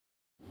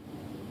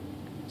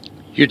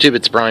YouTube,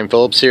 it's Brian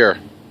Phillips here.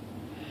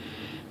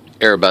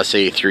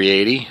 Airbus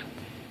A380.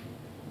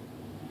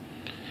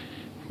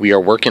 We are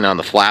working on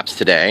the flaps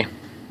today.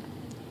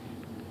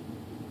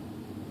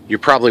 You're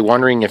probably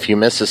wondering if you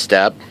missed a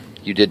step.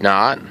 You did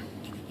not.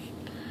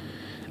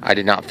 I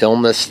did not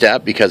film this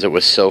step because it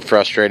was so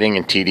frustrating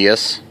and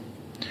tedious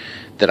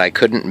that I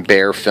couldn't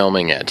bear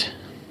filming it.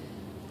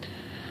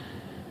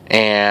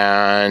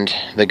 And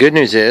the good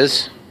news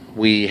is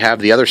we have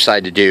the other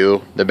side to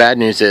do. The bad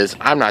news is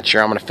I'm not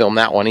sure I'm going to film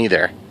that one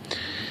either.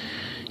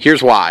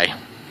 Here's why.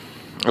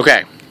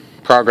 Okay,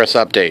 progress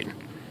update.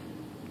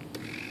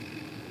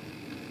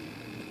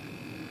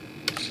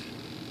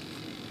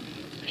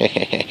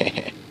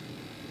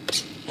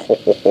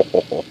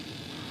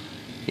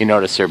 You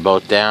notice they're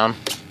both down?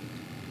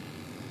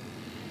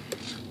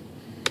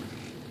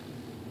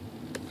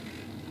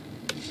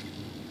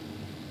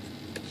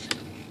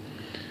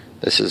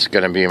 This is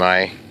going to be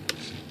my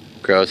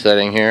grow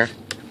setting here.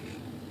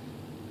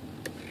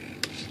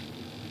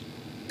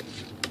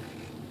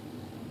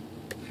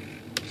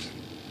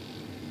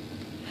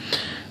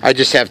 I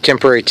just have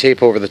temporary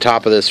tape over the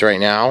top of this right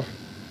now.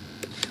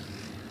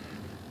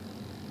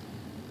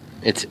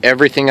 It's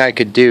everything I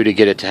could do to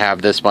get it to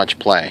have this much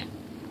play.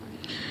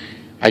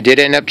 I did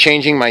end up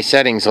changing my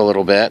settings a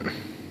little bit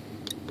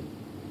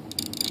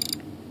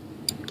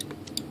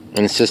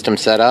in system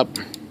setup.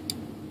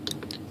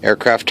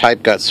 Aircraft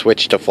type got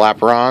switched to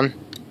flapper on.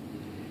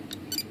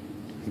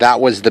 That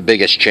was the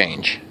biggest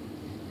change.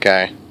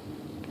 Okay.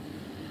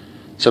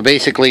 So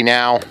basically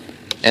now,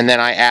 and then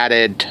I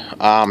added,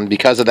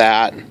 because of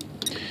that,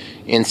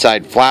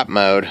 inside flap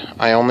mode,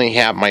 I only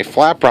have my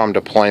flap ROM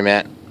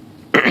deployment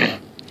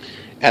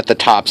at the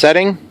top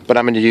setting, but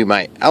I'm going to do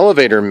my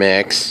elevator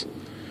mix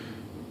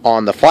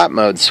on the flap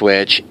mode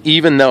switch,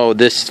 even though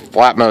this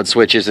flap mode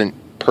switch isn't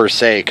per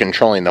se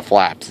controlling the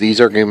flaps. These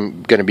are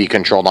going to be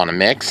controlled on a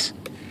mix.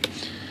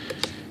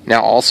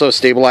 Now also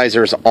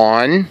stabilizer is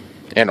on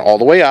and all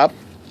the way up.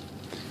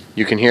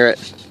 You can hear it.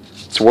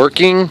 It's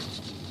working.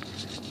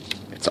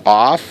 It's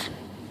off.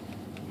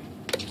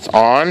 It's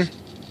on.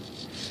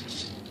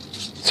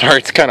 Sorry,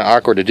 it's kind of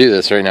awkward to do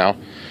this right now.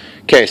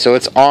 Okay, so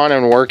it's on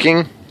and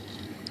working.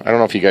 I don't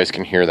know if you guys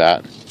can hear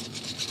that.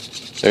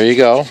 There you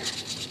go.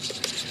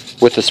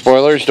 With the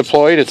spoilers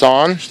deployed, it's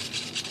on.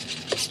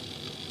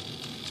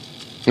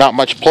 Not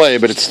much play,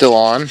 but it's still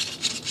on.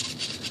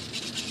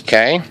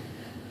 Okay.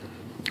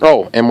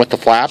 Oh, and with the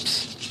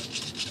flaps.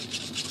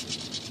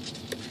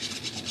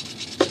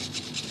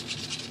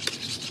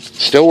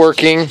 Still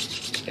working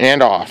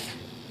and off.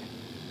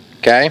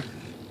 Okay.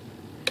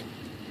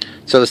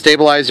 So the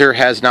stabilizer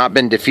has not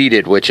been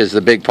defeated, which is the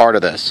big part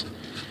of this.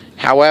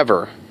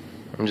 However,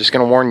 I'm just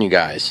going to warn you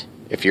guys.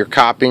 If you're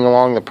copying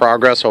along the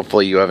progress,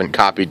 hopefully you haven't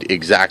copied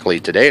exactly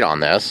to date on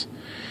this.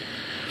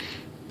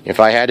 If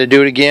I had to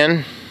do it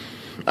again,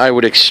 I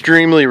would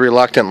extremely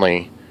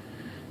reluctantly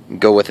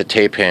go with a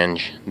tape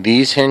hinge.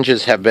 These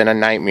hinges have been a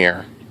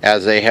nightmare,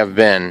 as they have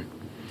been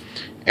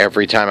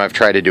every time I've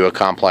tried to do a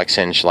complex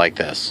hinge like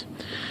this.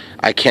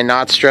 I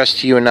cannot stress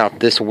to you enough,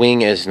 this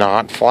wing is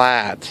not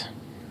flat.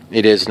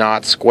 It is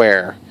not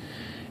square.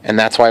 And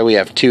that's why we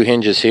have two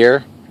hinges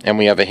here, and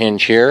we have a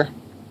hinge here.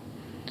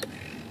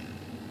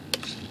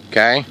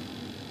 Okay?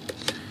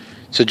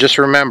 So just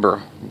remember,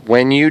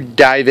 when you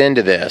dive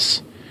into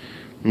this,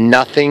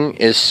 nothing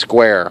is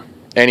square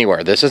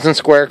anywhere. This isn't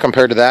square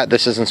compared to that,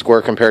 this isn't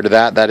square compared to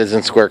that, that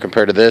isn't square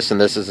compared to this,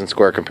 and this isn't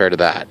square compared to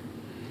that.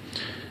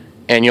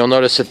 And you'll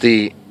notice that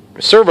the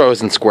servo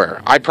isn't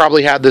square. I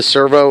probably had this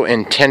servo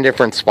in 10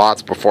 different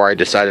spots before I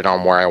decided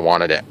on where I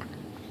wanted it.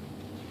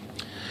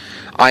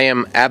 I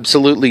am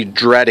absolutely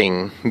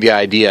dreading the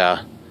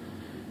idea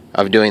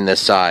of doing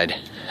this side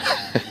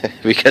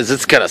because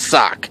it's gonna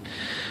suck.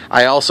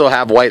 I also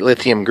have white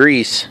lithium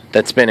grease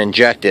that's been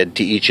injected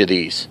to each of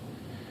these.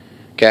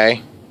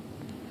 Okay?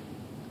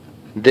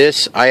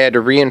 This, I had to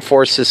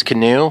reinforce this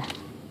canoe,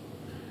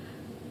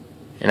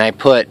 and I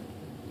put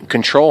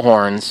control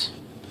horns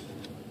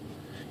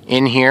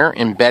in here,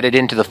 embedded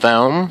into the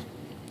foam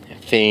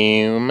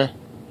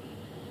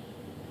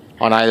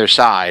on either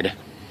side.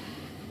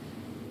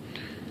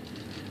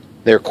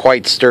 They're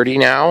quite sturdy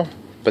now,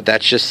 but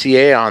that's just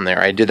CA on there.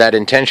 I did that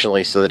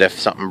intentionally so that if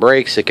something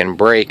breaks, it can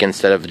break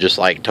instead of just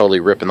like totally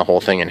ripping the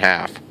whole thing in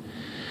half.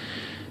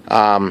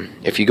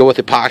 If you go with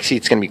epoxy,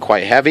 it's going to be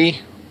quite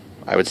heavy.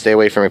 I would stay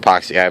away from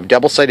epoxy. I have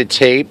double-sided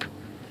tape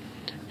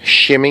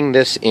shimming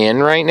this in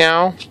right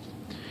now,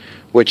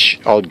 which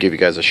I'll give you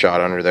guys a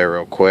shot under there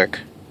real quick.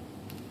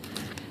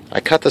 I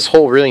cut this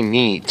hole really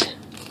neat,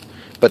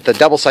 but the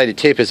double-sided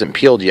tape isn't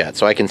peeled yet,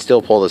 so I can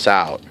still pull this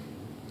out.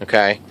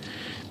 Okay?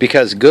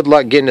 Because good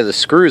luck getting to the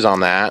screws on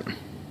that.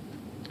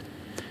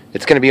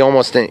 It's going to be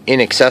almost an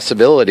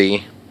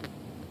inaccessibility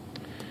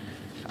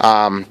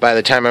by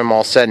the time I'm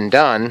all said and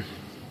done,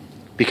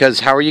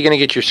 because how are you going to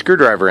get your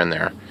screwdriver in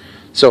there?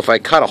 So if I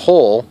cut a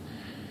hole,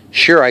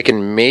 sure, I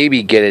can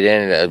maybe get it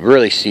in at a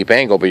really steep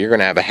angle, but you're going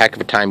to have a heck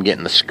of a time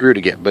getting the screw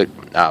to get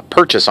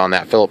purchase on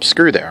that Phillips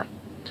screw there.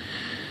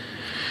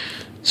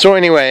 So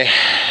anyway,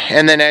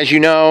 and then as you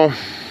know,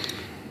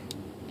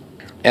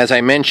 as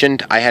I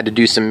mentioned, I had to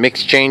do some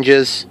mix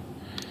changes.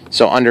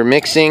 So under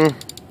mixing,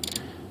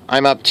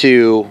 I'm up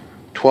to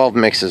 12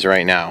 mixes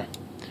right now.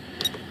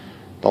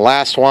 The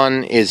last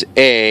one is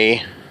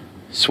A,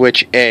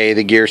 switch A,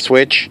 the gear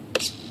switch.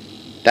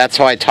 That's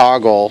how I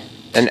toggle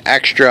an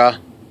extra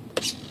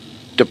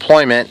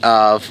deployment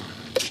of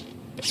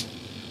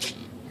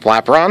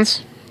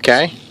flaperons,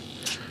 okay?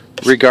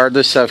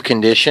 Regardless of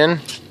condition.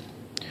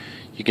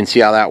 You can see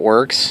how that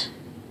works.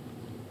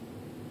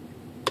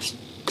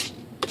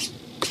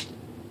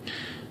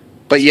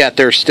 But yet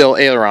there's still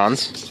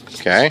ailerons,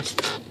 okay?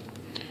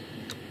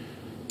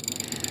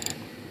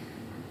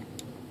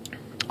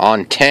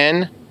 On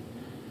 10,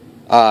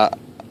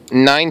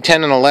 9,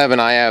 10, and 11,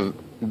 I have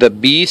the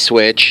B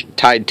switch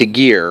tied to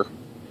gear.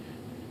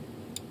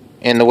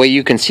 And the way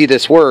you can see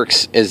this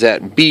works is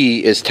that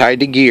B is tied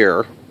to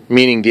gear,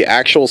 meaning the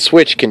actual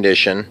switch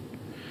condition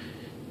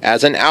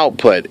as an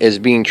output is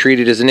being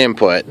treated as an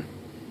input.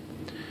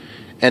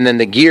 And then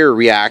the gear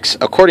reacts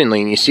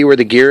accordingly. And you see where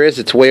the gear is?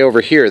 It's way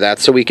over here.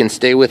 That's so we can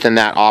stay within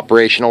that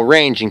operational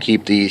range and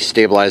keep the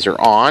stabilizer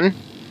on.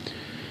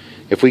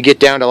 If we get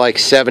down to like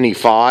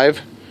 74,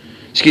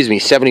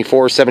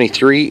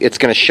 73, it's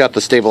going to shut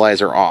the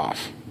stabilizer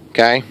off.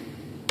 Okay?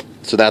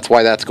 So that's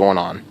why that's going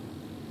on.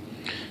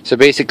 So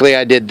basically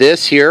I did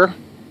this here,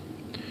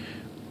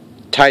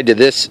 tied to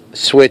this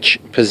switch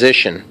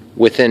position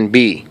within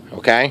B.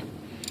 Okay?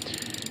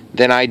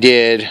 Then I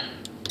did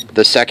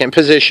the second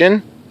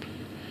position,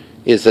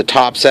 is the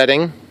top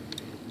setting.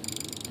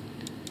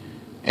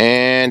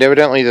 And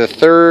evidently the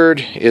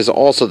third is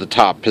also the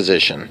top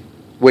position,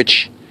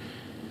 which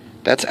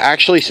that's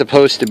actually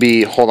supposed to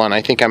be, hold on,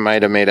 I think I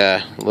might have made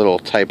a little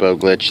typo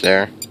glitch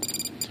there.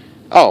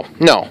 Oh,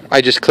 no,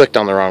 I just clicked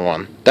on the wrong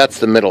one. That's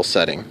the middle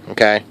setting,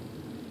 okay?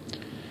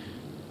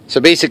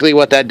 So basically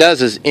what that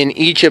does is in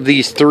each of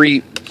these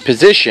three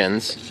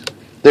positions,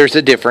 there's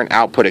a different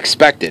output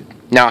expected.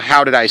 Now,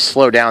 how did I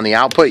slow down the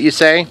output, you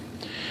say?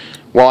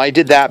 Well, I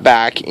did that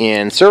back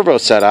in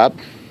Servos setup.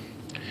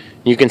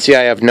 You can see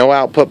I have no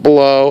output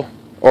below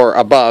or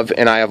above,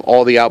 and I have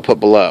all the output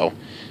below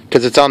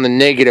because it's on the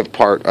negative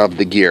part of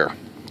the gear.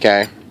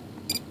 Okay,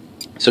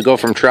 so go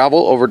from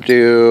travel over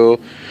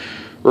to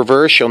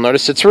reverse. You'll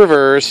notice it's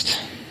reversed,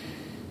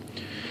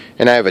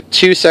 and I have a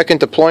 2-second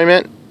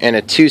deployment and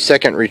a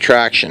 2-second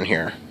retraction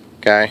here.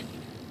 Okay,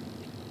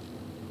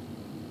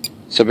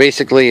 so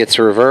basically it's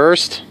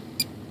reversed,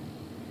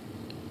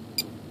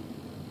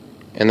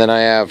 and then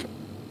I have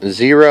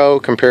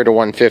 0 compared to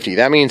 150.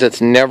 That means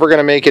it's never going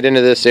to make it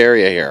into this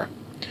area here.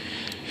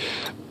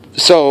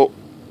 So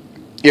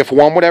if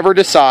one would ever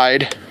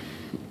decide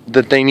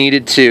that they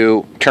needed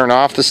to turn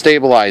off the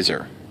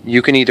stabilizer,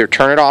 you can either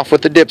turn it off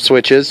with the dip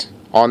switches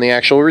on the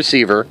actual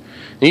receiver,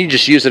 and you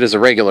just use it as a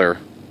regular.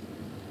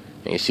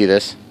 And you see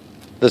this?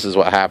 This is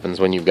what happens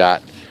when you've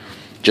got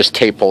just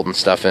tape holding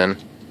stuff in.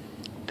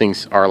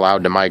 Things are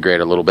allowed to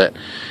migrate a little bit.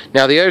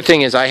 Now the other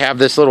thing is I have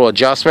this little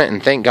adjustment,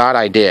 and thank God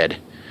I did,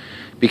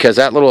 because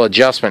that little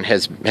adjustment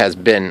has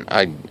been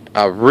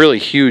a really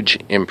huge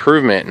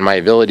improvement in my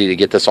ability to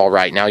get this all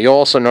right. Now you'll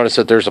also notice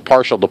that there's a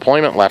partial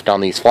deployment left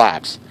on these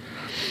flaps.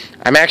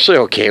 I'm actually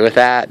okay with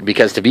that,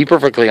 because to be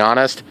perfectly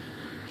honest,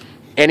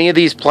 any of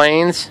these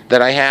planes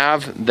that I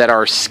have that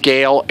are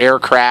scale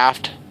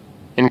aircraft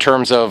in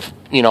terms of,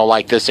 you know,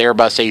 like this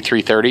Airbus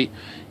A380,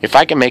 if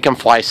I can make them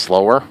fly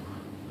slower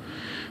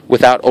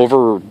without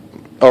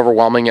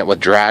overwhelming it with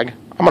drag,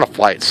 I'm going to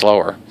fly it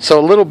slower. So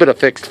a little bit of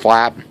fixed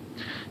flap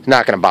is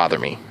not going to bother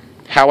me.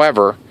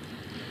 However,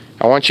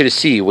 I want you to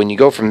see when you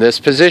go from this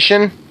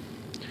position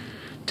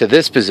to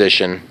this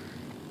position,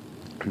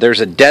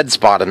 there's a dead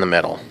spot in the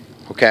middle,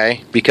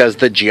 okay? Because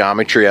the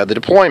geometry of the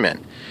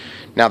deployment.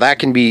 Now that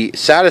can be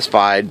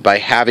satisfied by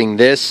having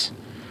this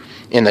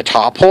in the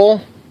top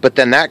hole, but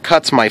then that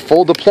cuts my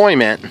full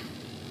deployment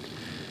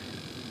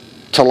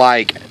to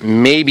like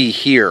maybe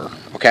here,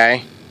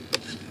 okay?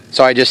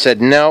 So I just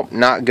said, nope,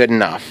 not good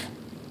enough.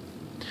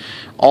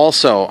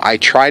 Also, I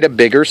tried a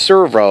bigger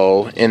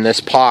servo in this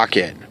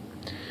pocket.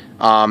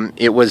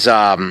 It was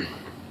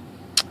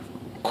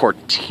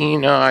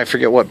Cortina, I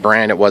forget what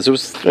brand it was. It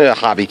was a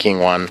Hobby King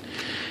one.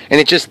 And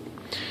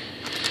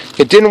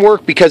it didn't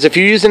work, because if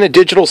you're using a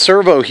digital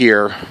servo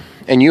here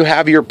and you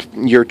have your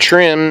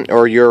trim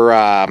or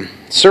your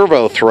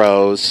servo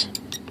throws,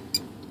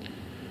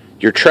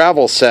 your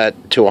travel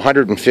set to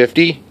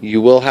 150,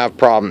 you will have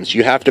problems.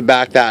 You have to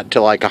back that to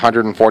like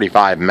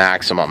 145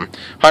 maximum.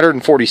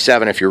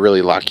 147 if you're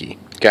really lucky,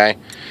 okay?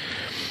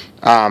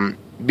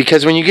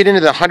 Because when you get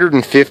into the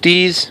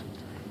 150s,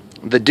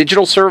 the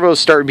digital servos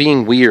start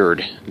being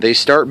weird. They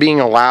start being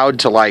allowed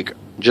to like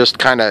just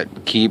kind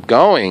of keep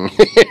going.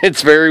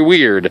 It's very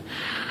weird.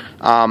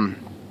 I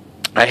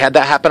had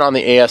that happen on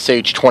the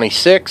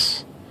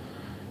ASH-26.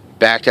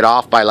 Backed it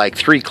off by like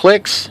 3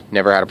 clicks.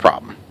 Never had a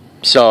problem.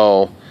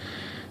 So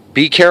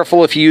be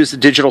careful if you use the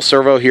digital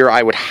servo here.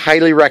 I would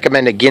highly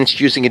recommend against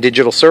using a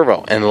digital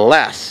servo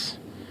unless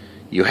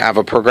you have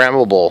a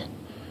programmable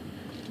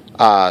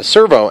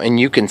servo, and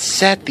you can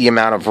set the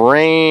amount of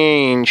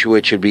range,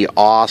 which would be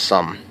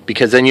awesome,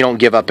 because then you don't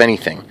give up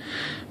anything.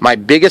 My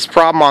biggest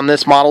problem on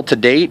this model to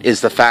date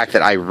is the fact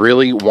that I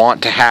really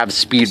want to have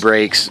speed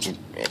brakes,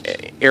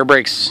 air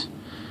brakes,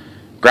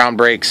 ground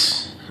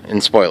brakes,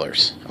 and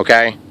spoilers,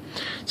 okay?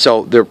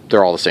 So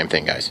they're all the same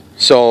thing, guys.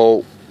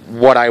 So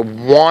what I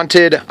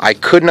wanted, I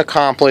couldn't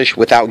accomplish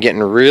without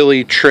getting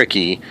really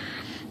tricky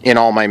in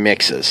all my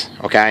mixes,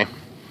 okay?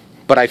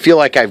 But I feel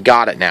like I've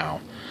got it now.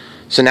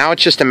 So now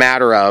it's just a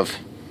matter of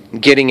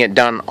getting it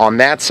done on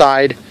that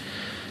side.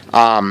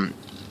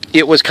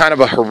 It was kind of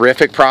a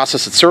horrific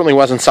process. It certainly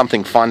wasn't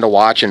something fun to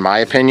watch, in my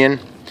opinion.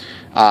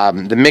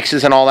 The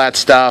mixes and all that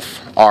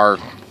stuff are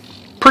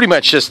pretty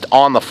much just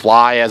on the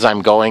fly as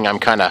I'm going. I'm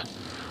kind of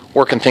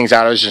working things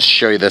out. I was just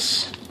show you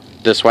this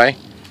way.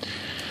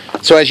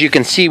 So as you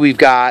can see, we've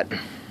got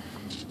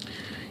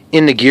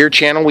in the gear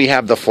channel, we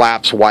have the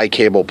flaps Y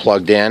cable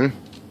plugged in.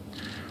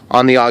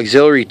 On the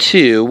auxiliary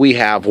 2, we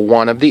have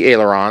one of the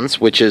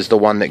ailerons, which is the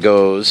one that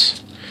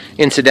goes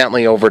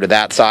incidentally over to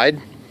that side.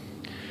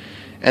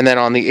 And then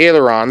on the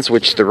ailerons,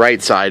 which the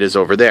right side is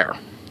over there,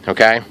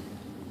 okay?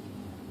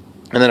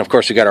 And then, of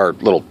course, we got our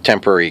little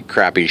temporary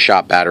crappy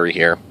shop battery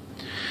here.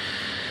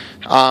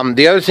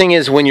 The other thing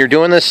is, when you're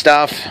doing this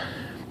stuff,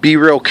 be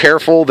real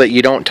careful that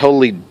you don't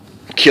totally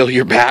kill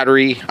your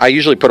battery. I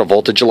usually put a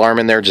voltage alarm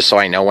in there just so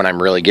I know when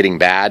I'm really getting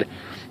bad.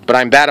 But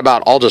I'm bad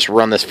about, I'll just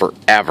run this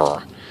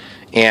forever.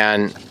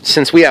 And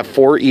since we have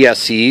 4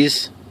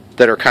 ESCs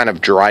that are kind of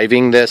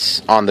driving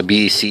this on the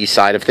BEC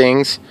side of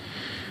things,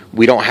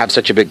 we don't have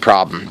such a big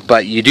problem.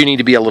 But you do need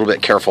to be a little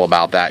bit careful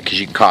about that, because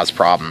you can cause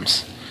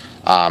problems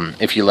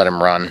if you let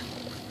them run.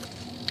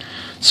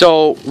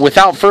 So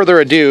without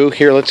further ado,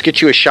 here, let's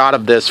get you a shot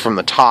of this from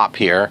the top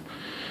here.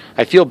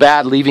 I feel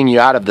bad leaving you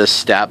out of this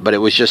step, but it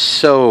was just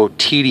so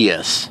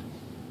tedious.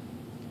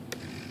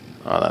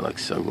 Oh, that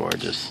looks so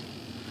gorgeous.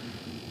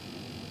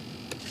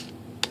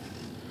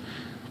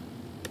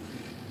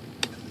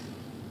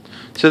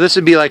 So this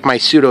would be like my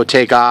pseudo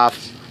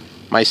takeoff,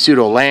 my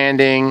pseudo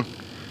landing,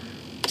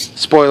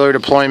 spoiler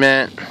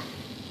deployment.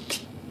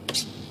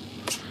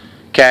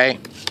 Okay,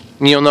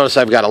 and you'll notice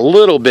I've got a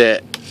little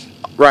bit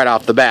right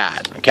off the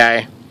bat,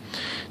 okay?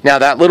 Now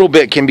that little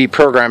bit can be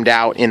programmed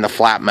out in the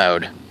flap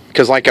mode,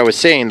 because like I was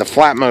saying, the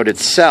flap mode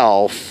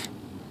itself,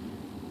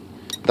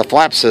 the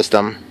flap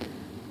system,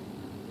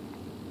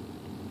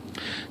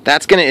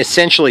 that's going to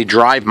essentially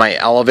drive my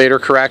elevator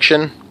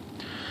correction,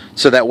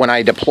 so that when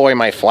I deploy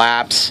my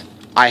flaps,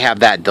 I have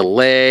that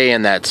delay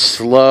and that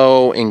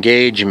slow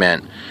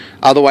engagement.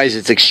 Otherwise,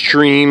 it's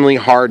extremely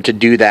hard to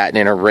do that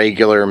in a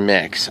regular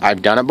mix.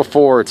 I've done it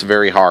before. It's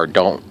very hard.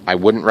 I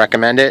wouldn't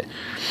recommend it.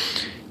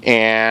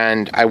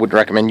 And I wouldn't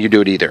recommend you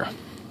do it either.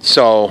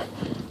 So,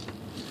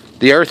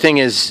 the other thing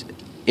is,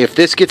 if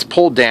this gets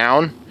pulled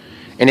down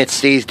and it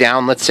stays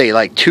down, let's say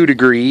like 2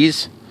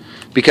 degrees,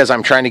 because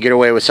I'm trying to get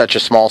away with such a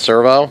small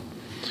servo,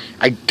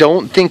 I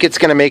don't think it's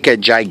going to make a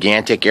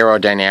gigantic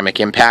aerodynamic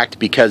impact,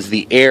 because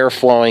the air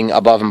flowing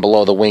above and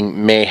below the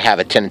wing may have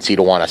a tendency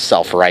to want to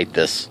self-right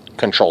this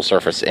control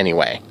surface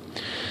anyway.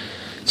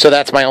 So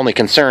that's my only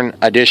concern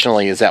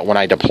additionally, is that when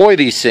I deploy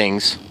these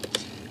things,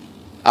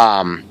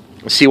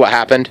 see what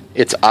happened?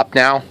 It's up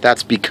now.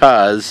 That's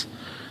because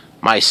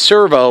my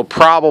servo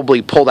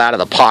probably pulled out of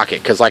the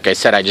pocket, because like I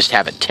said, I just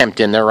have it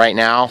temped in there right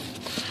now.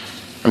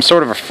 I'm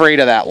sort of afraid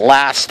of that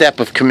last step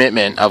of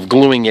commitment of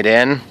gluing it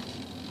in.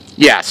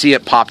 Yeah, see,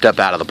 it popped up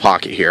out of the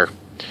pocket here.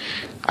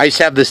 I just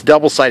have this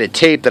double-sided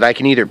tape that I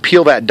can either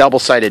peel that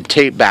double-sided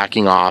tape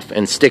backing off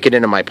and stick it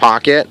into my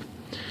pocket,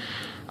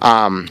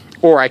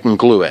 or I can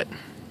glue it.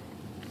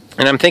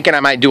 And I'm thinking I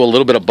might do a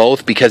little bit of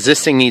both, because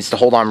this thing needs to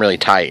hold on really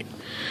tight.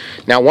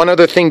 Now, one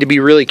other thing to be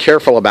really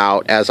careful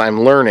about as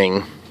I'm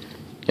learning,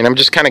 and I'm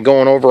just kind of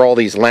going over all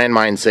these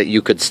landmines that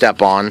you could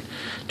step on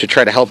to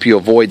try to help you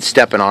avoid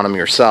stepping on them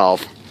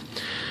yourself.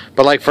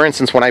 But like, for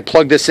instance, when I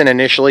plugged this in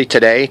initially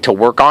today to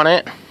work on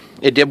it,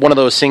 it did one of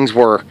those things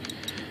where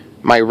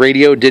my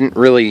radio didn't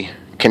really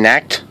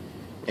connect,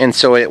 and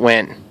so it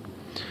went,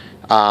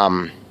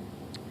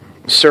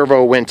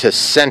 servo went to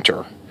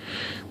center.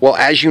 Well,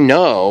 as you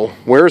know,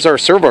 where's our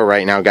servo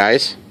right now,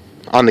 guys?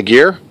 On the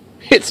gear?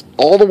 It's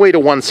all the way to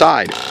one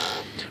side.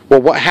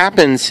 Well, what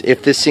happens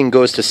if this thing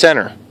goes to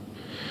center?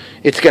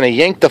 It's going to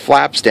yank the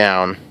flaps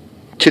down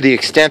to the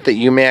extent that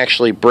you may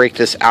actually break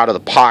this out of the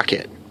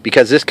pocket,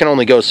 because this can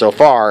only go so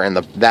far, and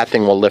that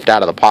thing will lift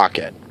out of the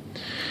pocket.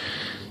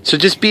 So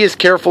just be as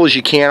careful as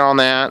you can on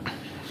that.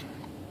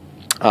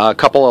 A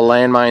couple of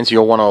landmines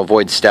you'll want to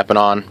avoid stepping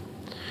on.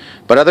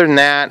 But other than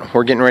that,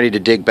 we're getting ready to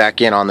dig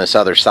back in on this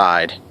other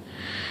side.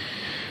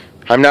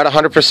 I'm not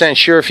 100%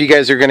 sure if you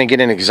guys are going to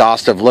get an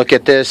exhaustive look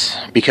at this,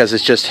 because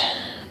it's just,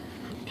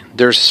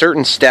 there's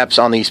certain steps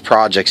on these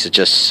projects that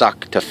just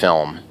suck to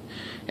film.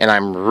 And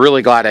I'm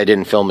really glad I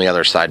didn't film the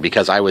other side,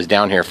 because I was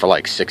down here for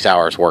like 6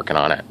 hours working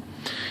on it.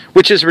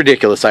 Which is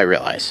ridiculous, I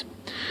realize.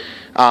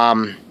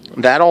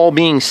 That all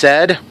being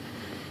said,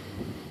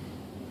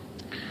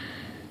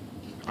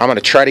 I'm going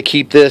to try to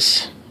keep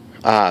this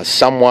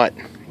somewhat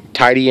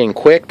tidy and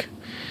quick,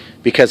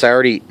 because I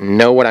already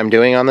know what I'm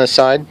doing on this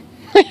side.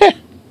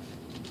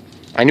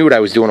 I knew what I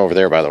was doing over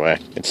there, by the way.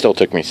 It still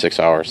took me 6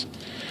 hours.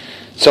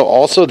 So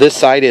also this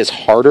side is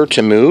harder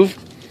to move,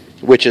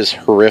 which is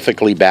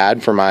horrifically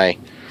bad for my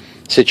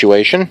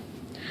situation.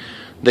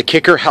 The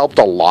kicker helped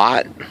a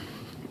lot,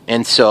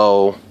 and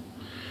so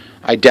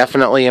I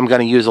definitely am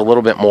going to use a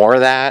little bit more of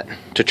that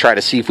to try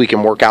to see if we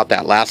can work out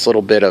that last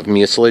little bit of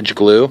mucilage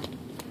glue.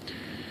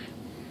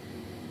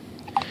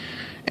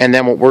 And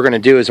then what we're going to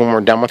do is when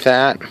we're done with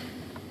that,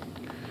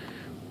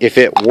 if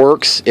it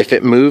works, if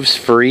it moves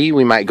free,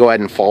 we might go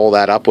ahead and follow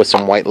that up with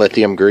some white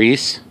lithium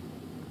grease.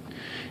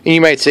 And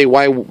you might say,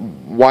 why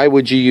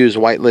would you use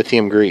white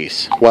lithium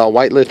grease? Well,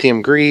 white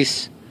lithium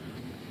grease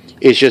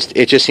is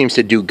it just seems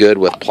to do good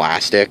with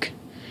plastic.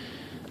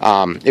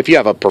 If you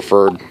have a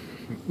preferred,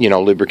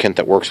 lubricant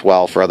that works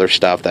well for other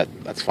stuff,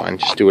 that's fine.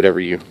 Just do whatever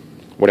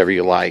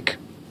you like.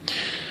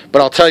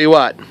 But I'll tell you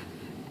what,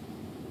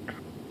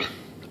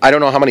 I don't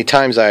know how many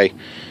times I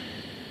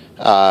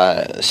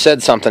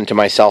said something to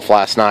myself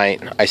last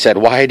night. I said,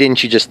 why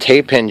didn't you just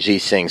tape hinge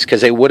these things?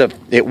 Because it would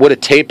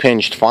have tape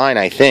hinged fine,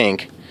 I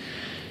think.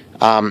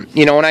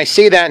 When I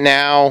say that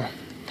now,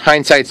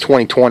 hindsight's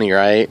 20/20,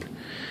 right?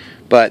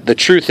 But the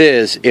truth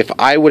is, if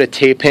I would have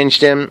tape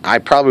hinged him, I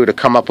probably would have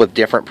come up with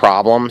different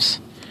problems,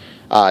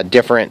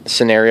 different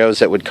scenarios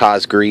that would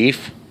cause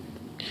grief.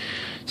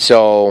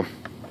 So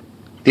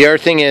the other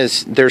thing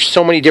is, there's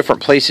so many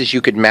different places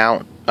you could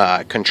mount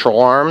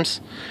control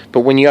arms.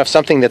 But when you have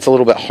something that's a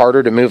little bit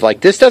harder to move,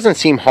 like this doesn't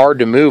seem hard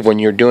to move when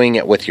you're doing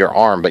it with your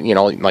arm. But,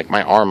 like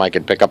my arm, I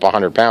could pick up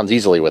 100 pounds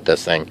easily with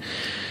this thing.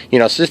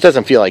 So this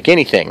doesn't feel like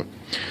anything.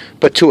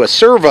 But to a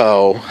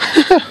servo,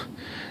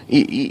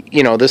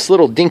 this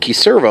little dinky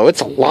servo,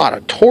 it's a lot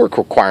of torque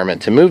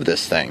requirement to move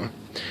this thing.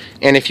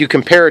 And if you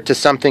compare it to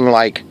something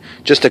like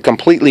just a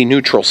completely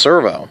neutral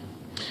servo,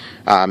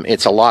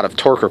 it's a lot of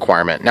torque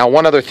requirement. Now,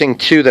 one other thing,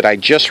 too, that I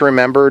just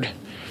remembered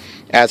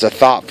as a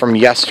thought from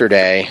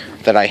yesterday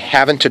that I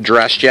haven't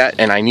addressed yet,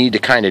 and I need to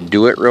kind of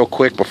do it real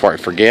quick before I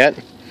forget,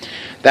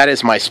 that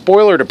is my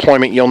spoiler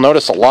deployment. You'll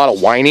notice a lot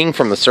of whining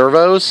from the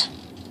servos.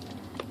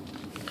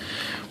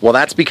 Well,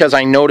 that's because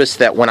I noticed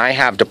that when I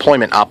have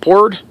deployment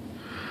upward,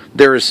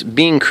 there's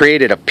being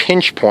created a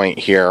pinch point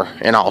here,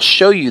 and I'll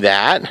show you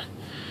that.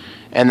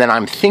 And then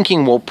I'm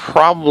thinking we'll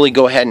probably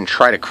go ahead and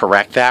try to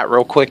correct that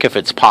real quick if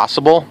it's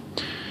possible.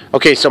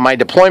 Okay, so my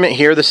deployment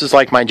here, this is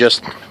like my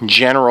just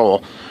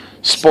general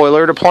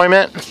spoiler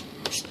deployment,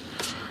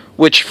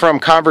 which from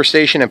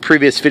conversation in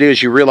previous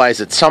videos, you realize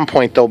at some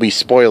point there'll be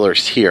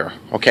spoilers here.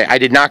 Okay, I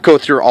did not go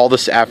through all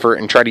this effort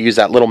and try to use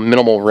that little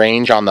minimal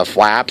range on the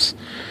flaps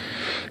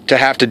to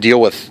have to deal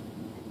with,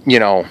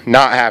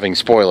 not having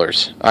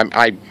spoilers.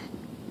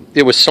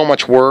 It was so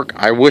much work.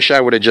 I wish I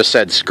would have just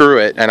said, screw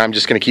it, and I'm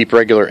just going to keep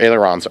regular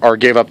ailerons, or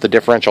gave up the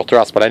differential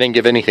thrust, but I didn't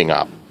give anything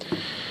up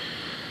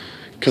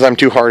because I'm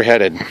too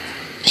hard-headed.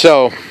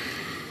 So,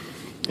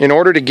 in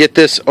order to get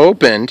this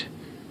opened,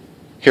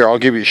 here, I'll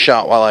give you a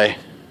shot while I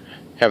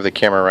have the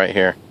camera right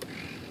here.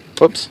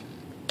 Whoops.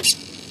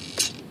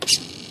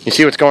 You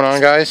see what's going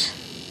on, guys?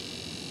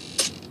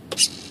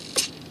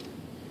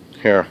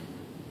 Here.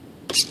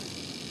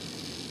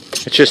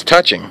 It's just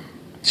touching.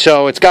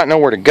 So it's got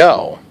nowhere to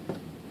go.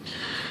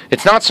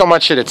 It's not so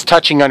much that it's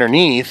touching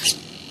underneath.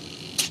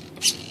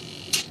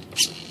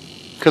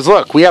 Because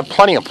look, we have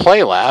plenty of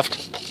play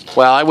left.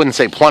 Well, I wouldn't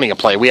say plenty of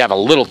play. We have a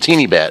little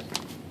teeny bit.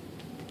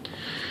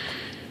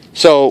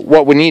 So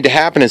what would need to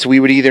happen is we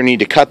would either need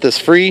to cut this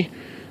free,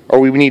 or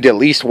we would need to at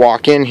least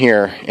walk in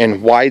here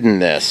and widen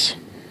this.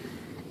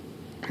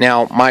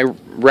 Now, my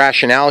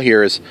rationale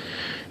here is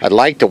I'd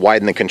like to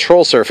widen the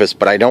control surface,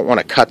 but I don't want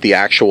to cut the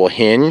actual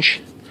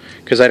hinge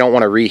because I don't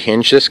want to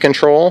rehinge this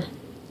control.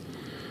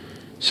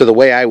 So the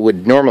way I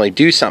would normally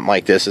do something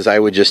like this is I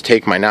would just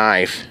take my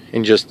knife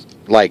and just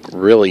like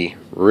really,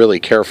 really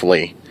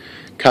carefully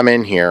come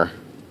in here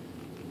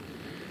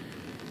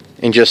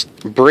and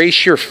just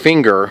brace your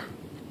finger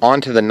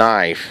onto the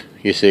knife,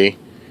 you see,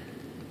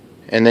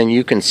 and then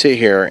you can sit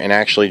here and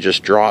actually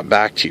just draw it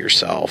back to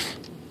yourself.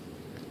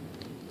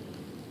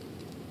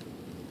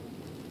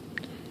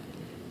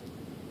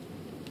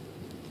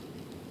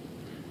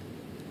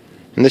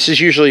 And this is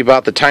usually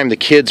about the time the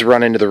kids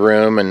run into the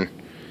room and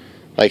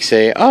like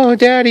say, oh,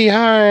 Daddy,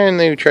 hi, and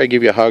they try to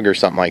give you a hug or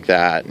something like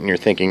that, and you're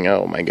thinking,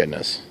 oh my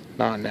goodness,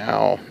 not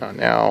now, not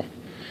now.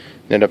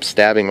 End up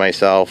stabbing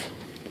myself.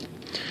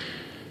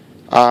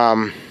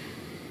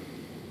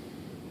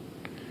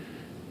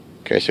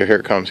 Okay, so here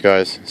it comes,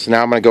 guys. So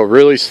now I'm going to go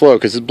really slow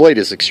because this blade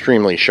is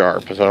extremely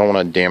sharp, so I don't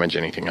want to damage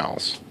anything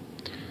else.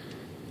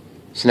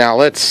 So now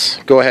let's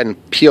go ahead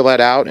and peel that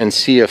out and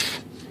see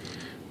if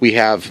we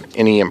have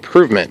any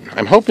improvement.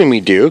 I'm hoping we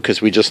do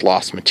because we just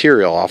lost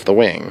material off the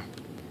wing.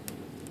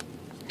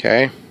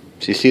 Okay,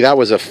 so you see that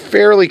was a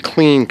fairly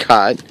clean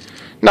cut.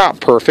 Not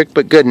perfect,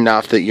 but good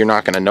enough that you're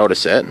not going to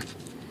notice it.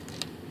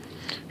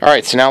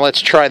 Alright, so now let's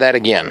try that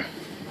again.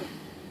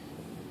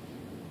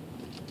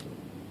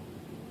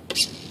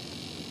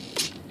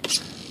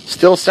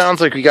 Still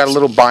sounds like we got a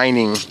little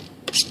binding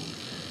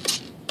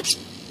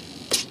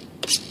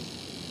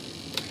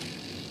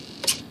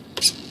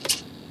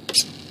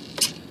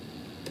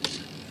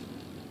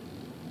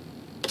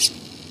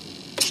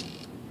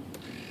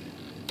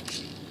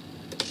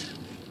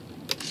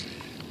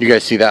You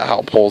guys see that,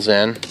 how it pulls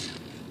in?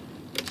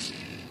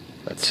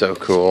 That's so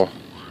cool,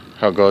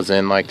 how it goes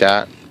in like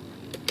that.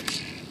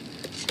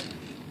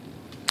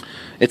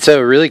 It's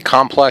a really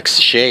complex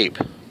shape.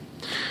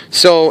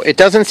 So it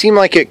doesn't seem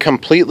like it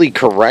completely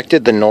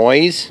corrected the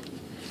noise.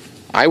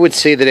 I would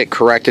say that it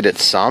corrected it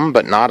some,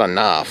 but not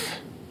enough.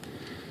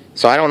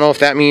 So I don't know if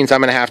that means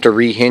I'm going to have to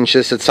rehinge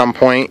this at some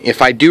point.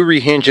 If I do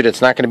rehinge it, it's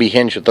not going to be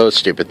hinged with those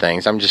stupid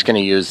things. I'm just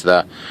going to use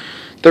the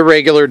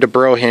regular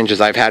Debro hinges.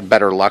 I've had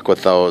better luck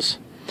with those.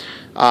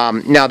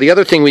 Now the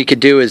other thing we could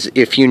do is,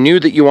 if you knew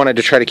that you wanted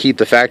to try to keep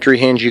the factory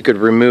hinge, you could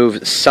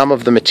remove some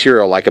of the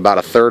material, like about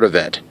a third of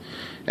it,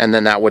 and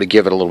then that would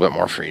give it a little bit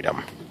more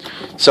freedom.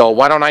 So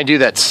why don't I do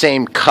that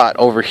same cut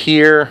over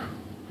here,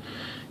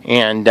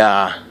 and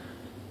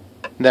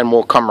then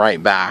we'll come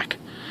right back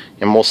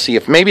and we'll see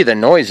if maybe the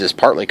noise is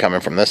partly coming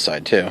from this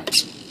side too.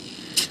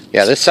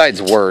 Yeah, this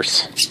side's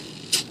worse.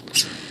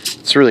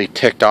 It's really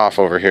ticked off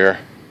over here.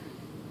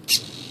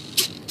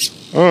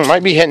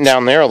 Might be hitting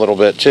down there a little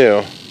bit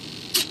too.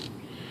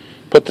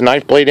 Put the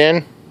knife blade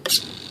in.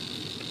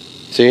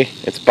 See,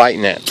 it's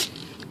biting it.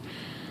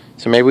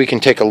 So maybe we can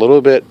take a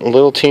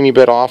little teeny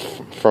bit off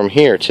from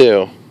here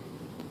too.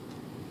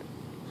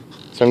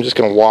 So I'm just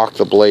going to walk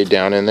the blade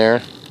down in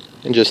there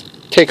and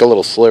just take a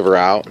little sliver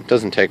out. It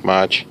doesn't take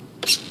much.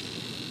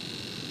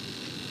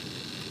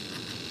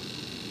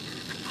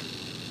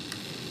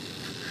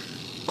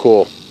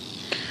 Cool.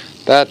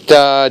 That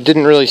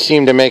didn't really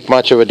seem to make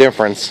much of a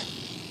difference.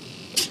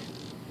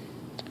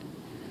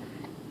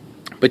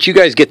 But you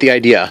guys get the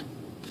idea.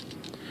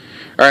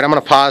 Alright, I'm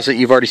going to pause it.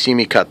 You've already seen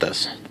me cut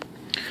this.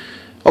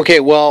 Okay,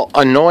 well,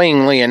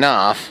 annoyingly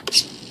enough,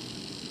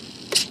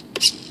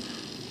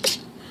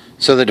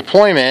 so the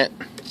deployment,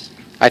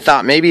 I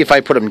thought maybe if I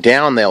put them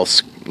down, they'll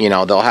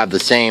have the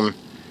same,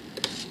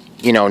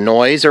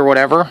 noise or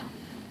whatever.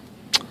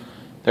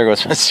 There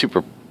goes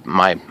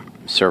my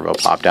servo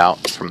popped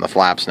out from the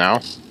flaps now.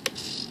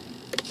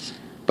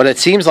 But it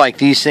seems like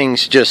these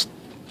things just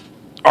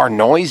are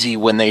noisy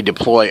when they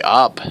deploy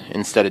up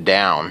instead of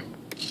down.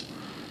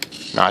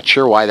 Not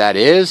sure why that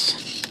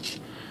is.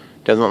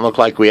 Doesn't look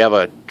like we have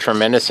a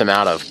tremendous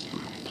amount of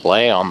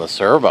play on the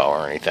servo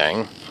or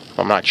anything.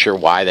 I'm not sure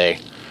why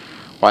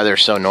they're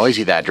so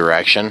noisy that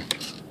direction.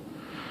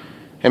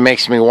 It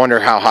makes me wonder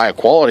how high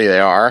quality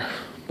they are,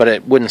 but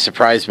it wouldn't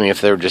surprise me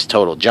if they were just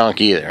total junk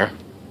either.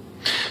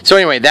 So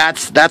anyway,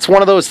 that's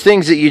one of those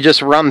things that you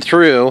just run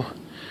through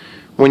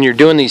when you're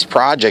doing these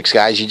projects,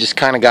 guys. You just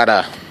kind of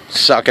gotta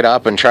suck it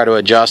up and try to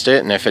adjust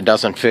it, and if it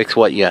doesn't fix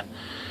what you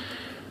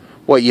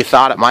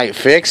thought it might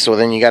fix, well,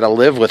 then you gotta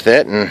live with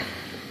it and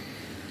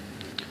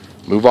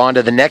move on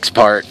to the next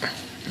part.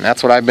 And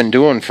that's what I've been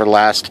doing for the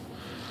last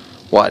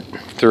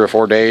 3 or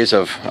 4 days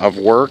of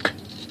work.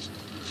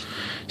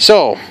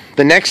 So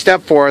the next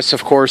step for us,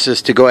 of course,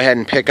 is to go ahead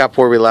and pick up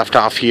where we left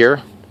off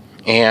here.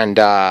 And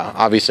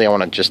obviously I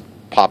want to just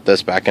pop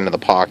this back into the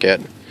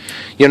pocket.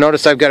 You'll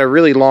notice I've got a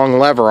really long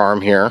lever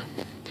arm here.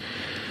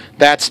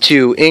 That's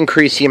to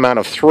increase the amount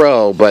of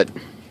throw, but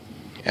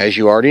as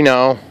you already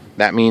know,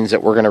 that means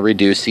that we're going to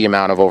reduce the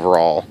amount of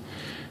overall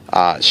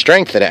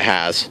strength that it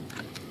has,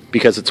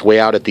 because it's way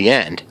out at the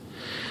end.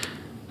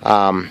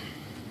 In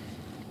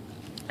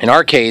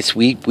our case,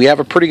 we have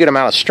a pretty good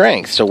amount of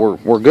strength, so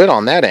we're good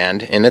on that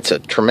end, and it's a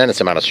tremendous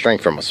amount of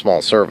strength from a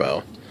small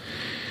servo.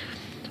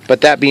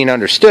 But that being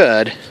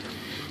understood,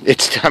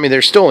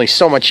 there's still only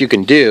so much you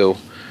can do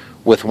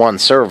with one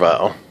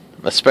servo,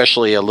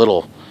 especially a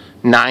little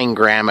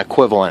 9-gram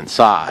equivalent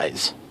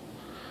size.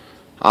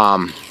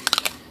 I'm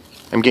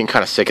getting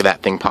kind of sick of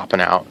that thing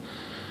popping out,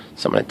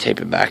 so I'm going to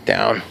tape it back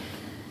down.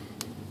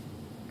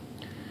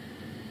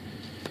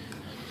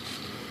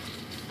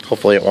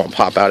 Hopefully it won't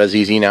pop out as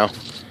easy now.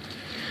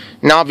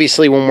 And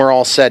obviously when we're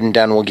all said and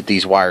done, we'll get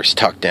these wires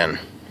tucked in.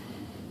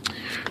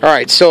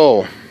 Alright,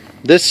 so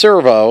this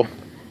servo, do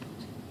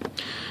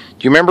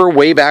you remember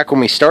way back when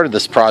we started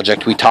this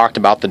project, we talked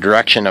about the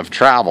direction of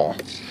travel,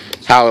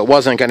 how it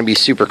wasn't going to be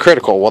super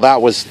critical? Well,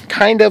 that was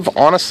kind of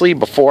honestly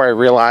before I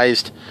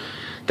realized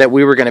that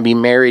we were going to be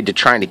married to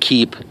trying to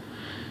keep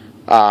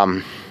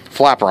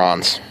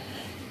flaperons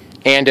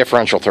and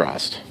differential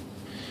thrust.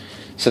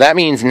 So that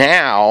means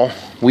now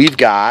we've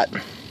got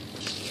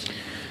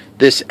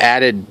this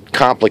added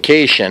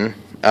complication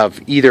of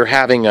either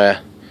having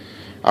a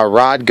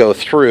rod go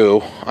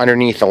through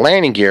underneath the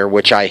landing gear,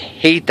 which I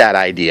hate that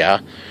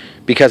idea,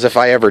 because if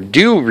I ever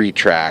do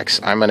retracts,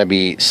 I'm going to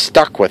be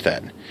stuck with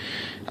it.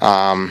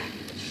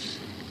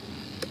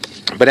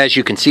 But as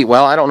you can see,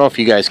 well, I don't know if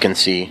you guys can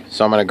see,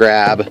 so I'm going to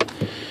grab,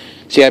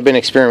 see, I've been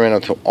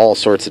experimenting with all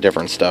sorts of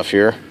different stuff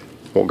here.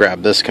 We'll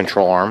grab this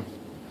control arm.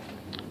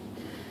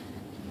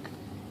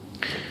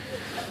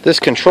 This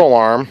control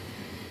arm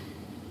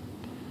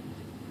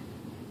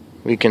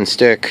we can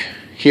stick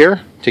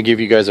here to give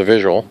you guys a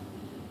visual.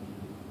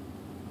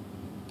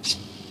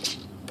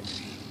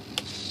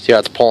 See how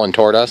it's pulling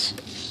toward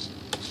us?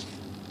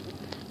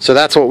 So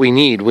that's what we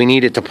need. We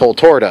need it to pull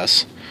toward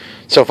us.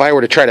 So if I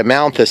were to try to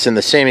mount this in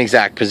the same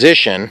exact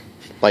position,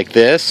 like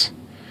this,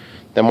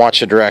 then watch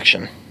the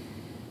direction.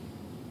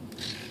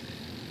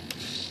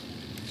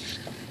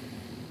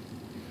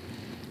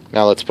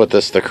 Now let's put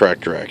this the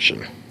correct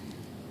direction.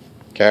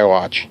 Okay,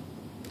 watch.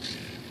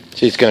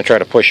 See, it's going to try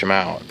to push him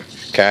out.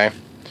 Okay?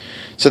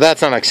 So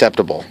that's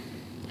unacceptable.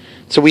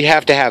 So we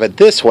have to have it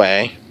this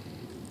way.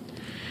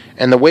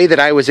 And the way that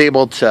I was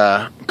able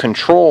to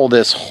control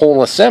this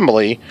whole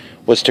assembly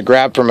was to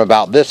grab from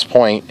about this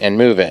point and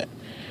move it.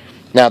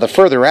 Now the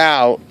further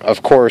out,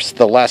 of course,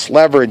 the less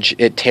leverage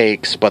it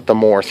takes, but the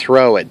more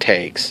throw it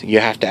takes. You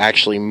have to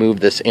actually move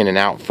this in and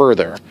out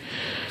further.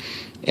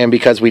 And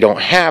because we don't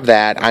have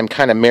that, I'm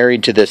kind of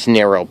married to this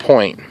narrow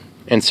point.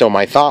 And so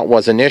my thought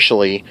was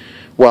initially,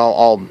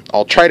 well,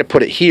 I'll try to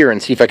put it here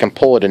and see if I can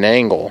pull it at an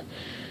angle.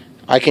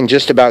 I can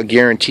just about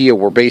guarantee you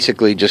we're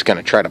basically just going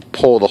to try to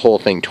pull the whole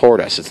thing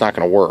toward us. It's not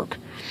going to work.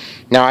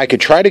 Now I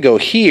could try to go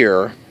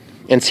here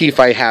and see if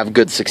I have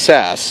good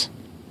success.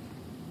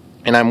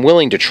 And I'm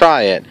willing to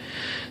try it.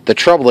 The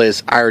trouble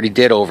is I already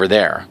did over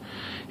there.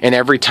 And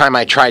every time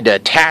I tried to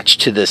attach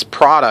to this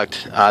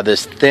product,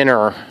 this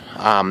thinner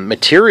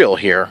material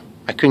here,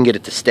 I couldn't get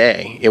it to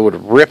stay. It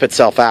would rip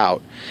itself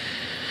out.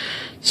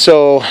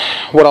 So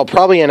what I'll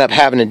probably end up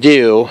having to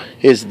do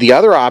is, the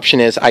other option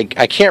is I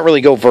can't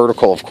really go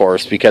vertical, of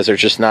course, because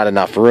there's just not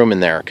enough room in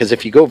there. Because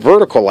if you go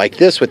vertical like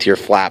this with your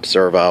flap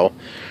servo,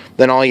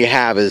 then all you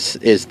have is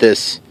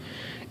this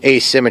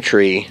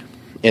asymmetry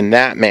in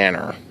that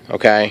manner.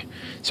 Okay,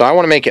 so I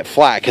want to make it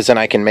flat because then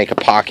I can make a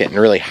pocket and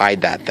really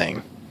hide that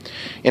thing.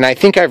 And I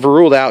think I've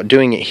ruled out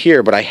doing it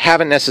here, but I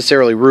haven't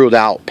necessarily ruled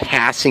out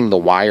passing the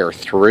wire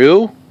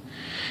through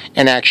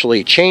and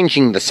actually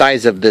changing the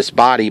size of this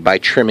body by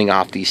trimming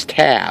off these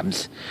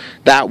tabs.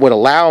 That would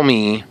allow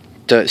me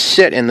to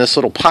sit in this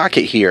little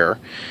pocket here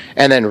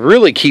and then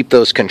really keep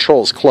those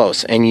controls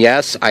close. And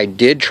yes, I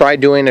did try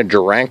doing a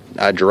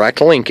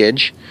direct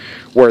linkage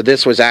where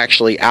this was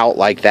actually out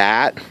like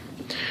that,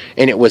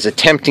 and it was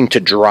attempting to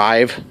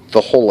drive the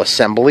whole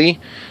assembly.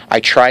 I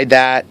tried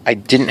that. I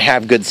didn't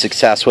have good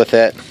success with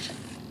it.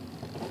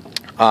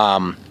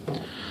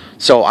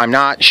 So I'm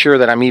not sure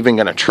that I'm even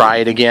going to try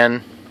it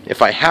again.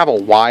 If I have a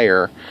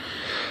wire,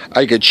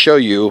 I could show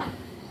you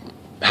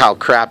how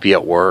crappy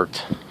it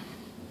worked.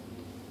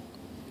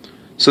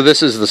 So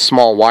this is the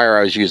small wire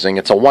I was using.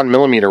 It's a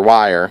 1mm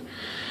wire.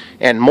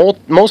 And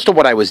most of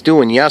what I was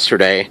doing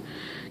yesterday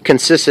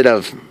consisted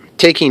of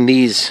taking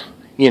these,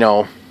 you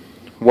know,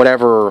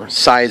 whatever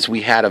size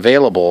we had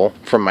available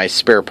from my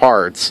spare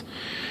parts,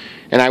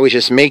 and I was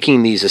just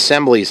making these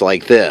assemblies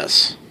like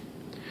this,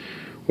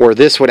 where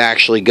this would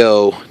actually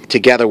go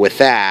together with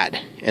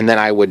that, and then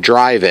I would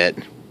drive it,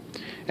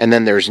 and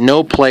then there's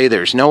no play,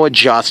 there's no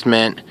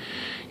adjustment,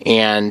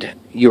 and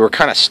you were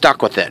kind of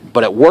stuck with it.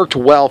 But it worked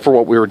well for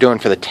what we were doing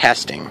for the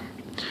testing.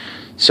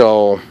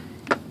 So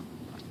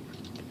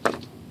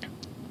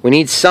we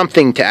need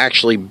something to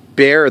actually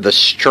bear the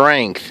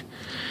strength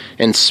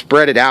and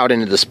spread it out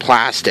into this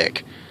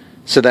plastic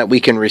so that we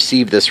can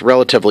receive this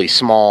relatively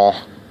small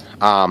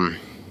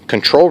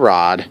control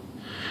rod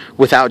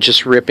without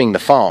just ripping the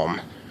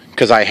foam,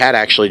 because I had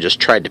actually just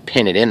tried to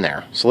pin it in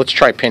there. So let's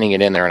try pinning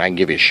it in there and I can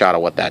give you a shot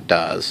of what that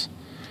does.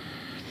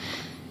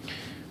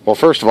 Well,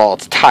 first of all,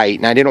 it's tight,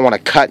 and I didn't want to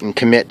cut and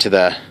commit to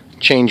the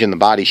change in the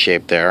body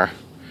shape there.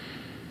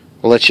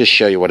 Well, let's just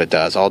show you what it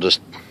does. I'll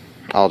just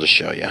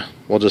show you.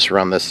 We'll just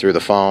run this through the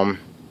foam,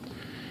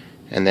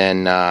 and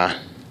then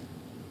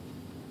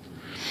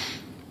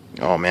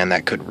oh man,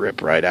 that could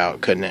rip right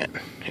out, couldn't it?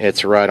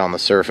 It's right on the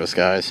surface,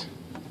 guys.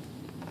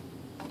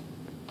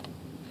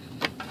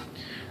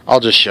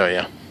 I'll just show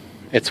you.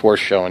 It's worth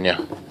showing you.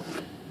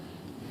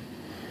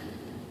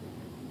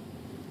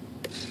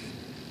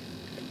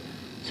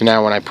 So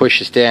now when I push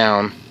this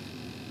down,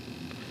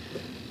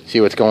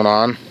 see what's going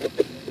on?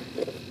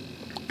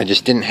 I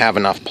just didn't have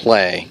enough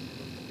play.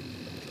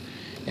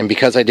 And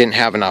because I didn't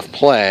have enough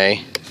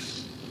play,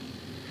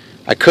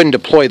 I couldn't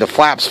deploy the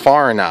flaps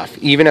far enough,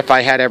 even if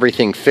I had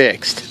everything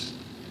fixed.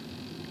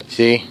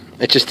 See?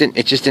 It just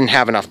didn't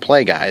have enough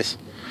play, guys.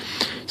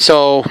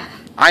 So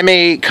I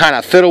may kind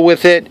of fiddle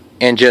with it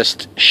and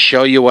just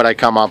show you what I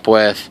come up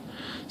with.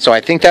 So I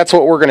think that's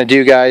what we're going to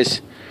do,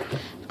 guys.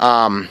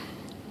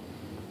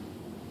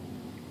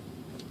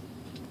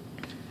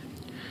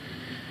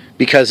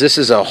 Because this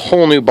is a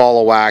whole new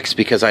ball of wax,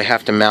 because I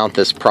have to mount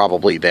this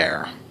probably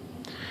there.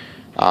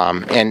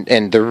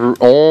 And the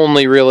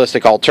only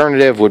realistic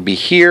alternative would be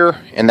here,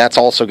 and that's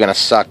also going to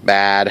suck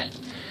bad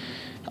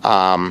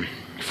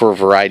for a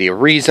variety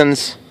of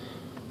reasons.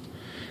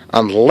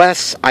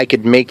 Unless I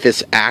could make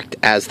this act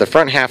as the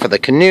front half of the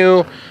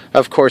canoe.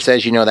 Of course,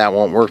 as you know, that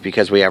won't work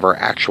because we have our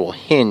actual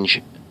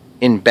hinge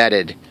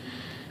embedded,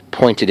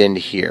 pointed into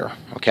here.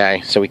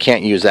 Okay, so we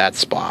can't use that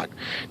spot.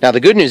 Now the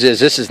good news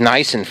is this is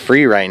nice and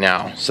free right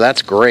now, so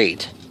that's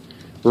great.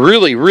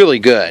 Really, really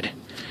good.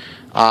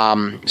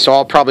 So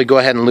I'll probably go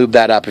ahead and lube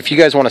that up. If you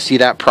guys want to see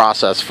that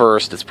process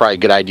first, it's probably a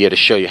good idea to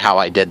show you how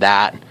I did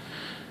that.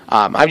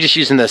 I'm just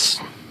using this,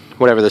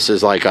 whatever this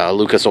is, like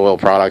Lucas Oil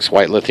Products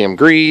white lithium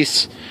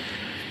grease,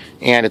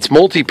 and it's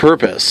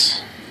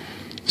multi-purpose.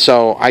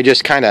 So I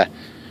just kind of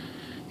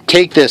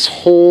take this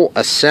whole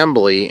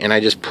assembly and I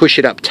just push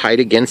it up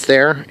tight against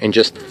there and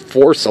just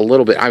force a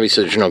little bit.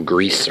 Obviously there's no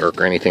grease circ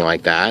or anything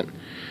like that.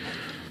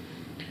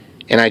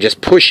 And I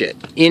just push it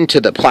into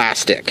the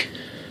plastic.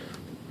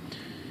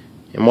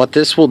 And what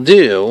this will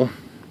do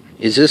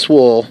is this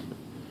will,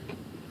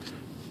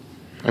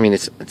 I mean,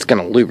 it's going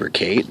to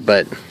lubricate,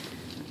 but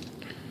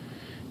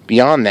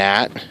beyond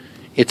that,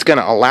 it's going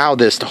to allow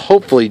this to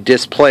hopefully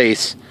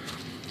displace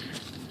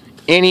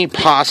any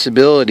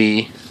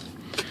possibility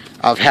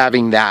of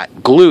having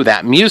that glue,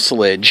 that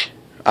mucilage,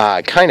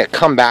 kind of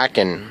come back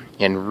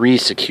and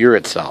re-secure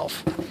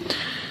itself.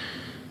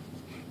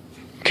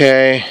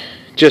 Okay,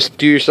 just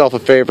do yourself a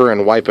favor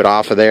and wipe it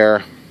off of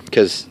there,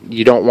 because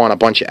you don't want a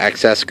bunch of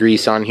excess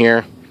grease on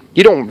here.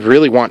 You don't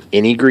really want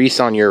any grease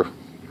on your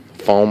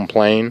foam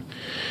plane,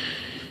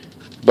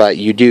 but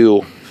you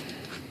do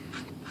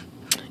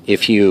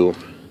if you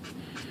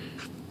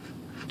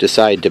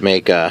decide to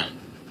make a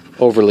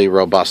overly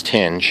robust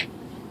hinge.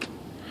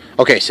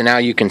 Okay, so now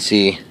you can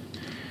see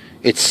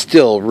it's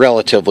still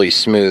relatively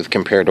smooth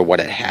compared to what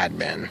it had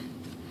been.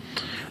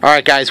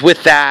 Alright guys,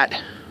 with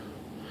that,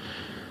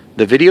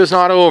 the video's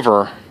not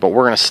over, but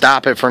we're going to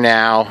stop it for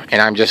now,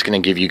 and I'm just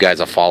going to give you guys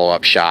a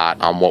follow-up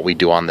shot on what we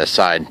do on this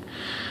side.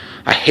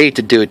 I hate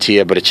to do it to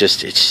you, but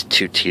it's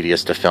too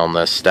tedious to film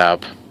this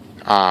step.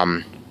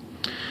 And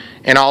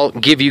I'll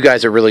give you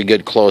guys a really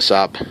good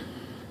close-up.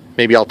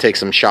 Maybe I'll take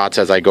some shots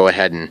as I go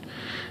ahead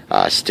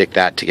and stick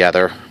that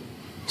together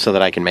so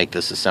that I can make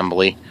this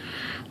assembly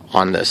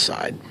on this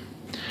side.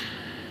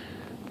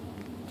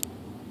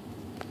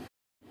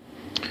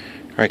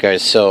 Alright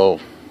guys, so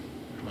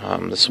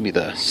this will be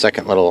the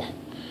second little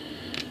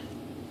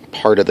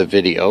part of the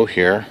video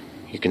here.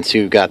 You can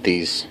see we've got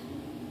these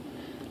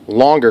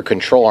longer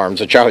control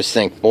arms, which I always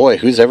think, boy,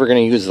 who's ever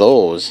going to use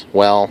those?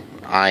 Well,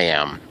 I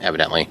am,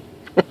 evidently.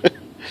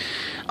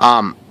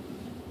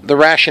 The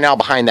rationale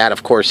behind that,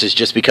 of course, is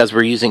just because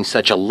we're using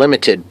such a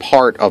limited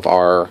part of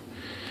our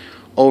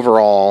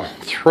overall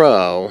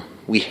throw,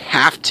 we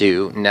have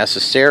to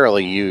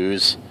necessarily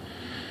use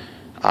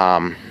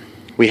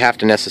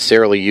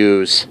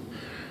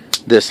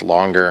this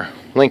longer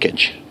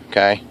linkage,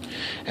 okay?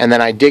 And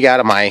then I dig out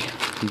of my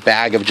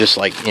bag of just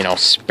like, you know,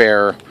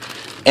 spare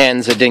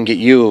ends that didn't get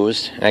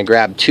used, and I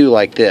grab two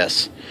like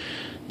this.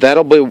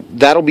 That'll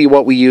be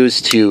what we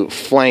use to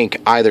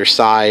flank either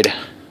side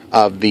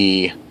of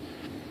the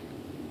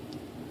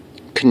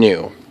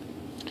canoe,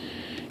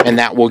 and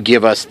that will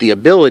give us the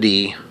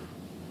ability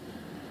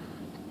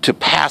to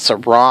pass a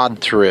rod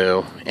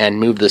through and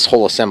move this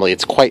whole assembly.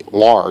 It's quite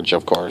large,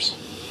 of course.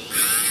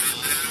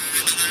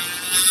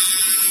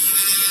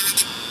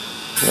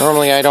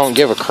 Normally I don't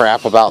give a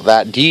crap about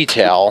that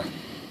detail.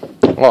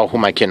 Well, who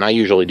am I kidding? I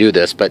usually do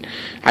this, but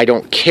I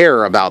don't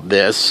care about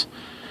this.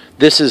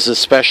 This is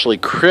especially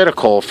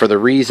critical for the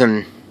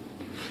reason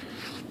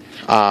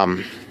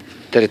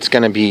that it's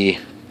going to be,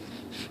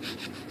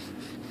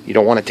 you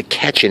don't want it to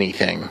catch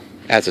anything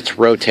as it's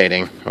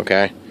rotating,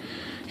 okay?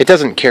 It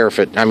doesn't care if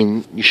it, I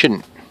mean, you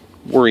shouldn't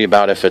worry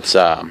about if it's,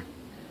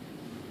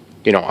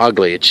 you know,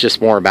 ugly. It's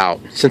just more about,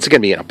 since it's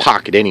going to be in a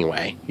pocket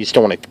anyway, you just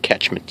don't want it to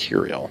catch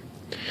material.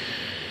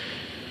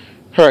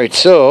 Alright,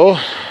 so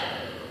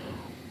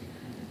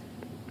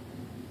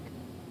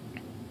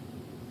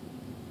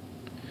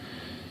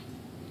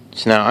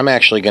now I'm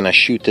actually going to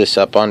shoot this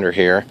up under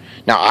here.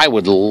 Now I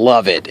would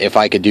love it if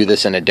I could do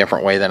this in a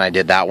different way than I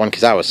did that one,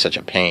 because that was such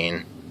a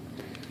pain.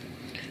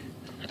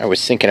 I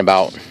was thinking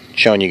about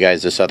showing you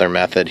guys this other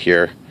method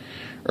here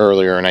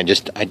earlier, and I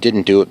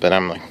didn't do it, but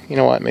I'm like, you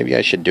know what, maybe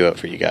I should do it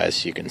for you guys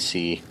so you can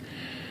see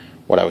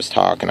what I was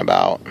talking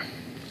about.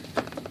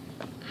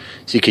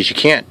 See, because you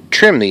can't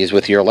trim these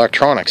with your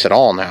electronics at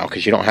all now,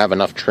 because you don't have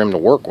enough trim to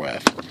work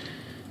with.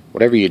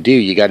 Whatever you do,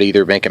 you got to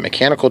either make a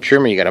mechanical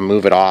trim, or you got to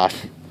move it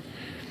off,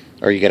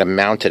 or you got to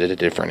mount it at a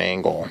different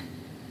angle.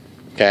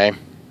 Okay?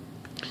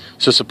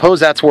 So suppose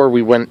that's where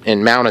we went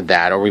and mounted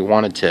that, or we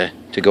wanted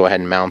to go ahead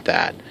and mount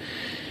that.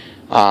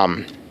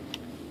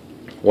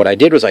 What I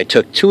did was I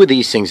took two of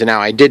these things, and now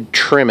I did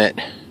trim it.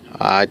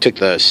 I took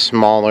the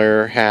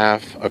smaller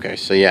half. Okay,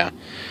 so yeah.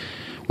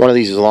 One of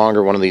these is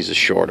longer, one of these is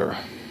shorter.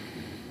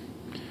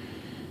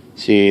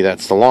 See,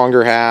 that's the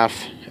longer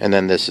half, and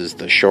then this is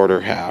the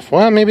shorter half.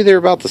 Well, maybe they're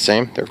about the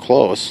same. They're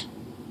close.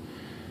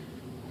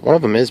 One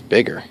of them is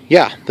bigger.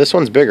 Yeah, this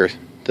one's bigger.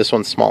 This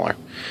one's smaller.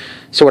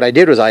 So what I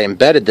did was I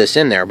embedded this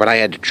in there, but I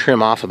had to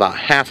trim off about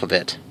half of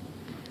it.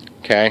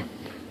 Okay?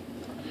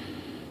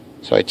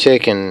 So I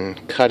take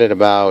and cut it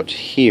about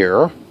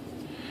here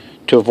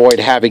to avoid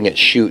having it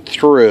shoot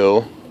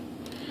through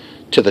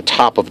to the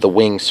top of the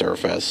wing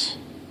surface.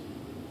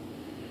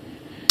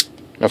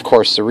 And of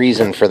course, the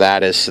reason for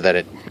that is so that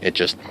it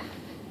just,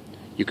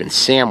 you can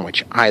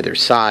sandwich either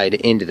side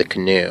into the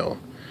canoe.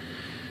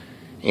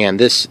 And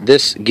this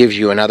gives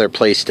you another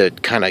place to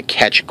kind of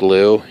catch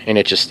glue, and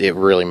it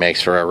really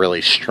makes for a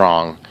really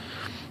strong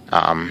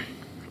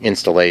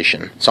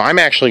installation. So I'm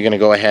actually going to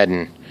go ahead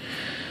and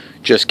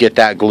just get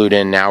that glued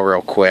in now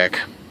real quick.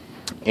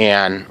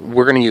 And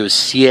we're going to use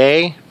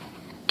CA,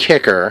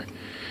 kicker,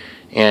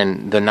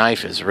 And the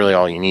knife is really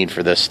all you need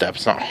for this step.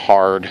 It's not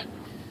hard.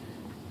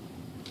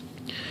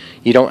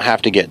 You don't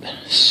have to get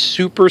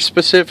super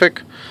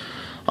specific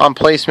on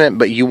placement,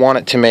 but you want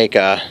it to make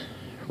a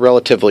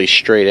relatively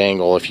straight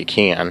angle if you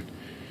can.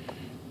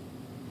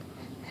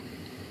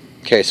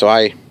 Okay, so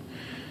I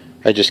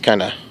just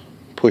kind of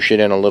push it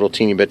in a little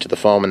teeny bit to the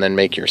foam and then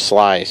make your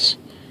slice.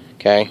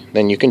 Okay,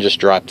 then you can just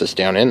drop this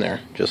down in there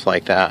just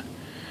like that.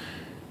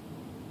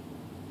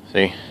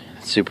 See,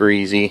 it's super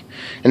easy,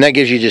 and that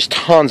gives you just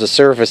tons of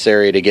surface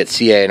area to get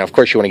CA. And of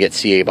course you want to get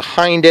CA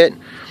behind it.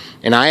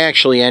 And I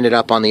actually ended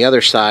up on the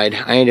other side.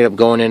 I ended up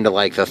going into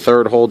like the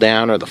third hole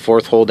down or the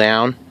fourth hole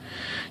down.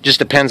 Just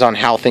depends on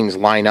how things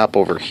line up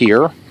over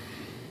here.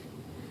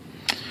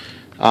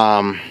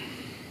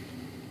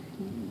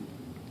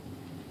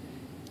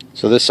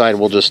 So this side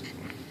we'll just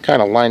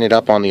kind of line it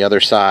up on the other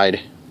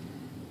side.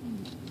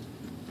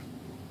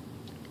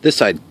 This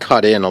side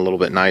cut in a little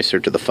bit nicer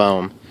to the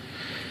foam.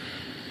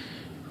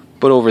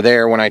 But over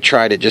there, when I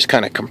tried it, just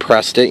kind of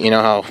compressed it. You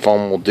know how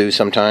foam will do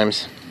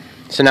sometimes.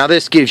 So now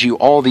this gives you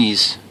all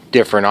these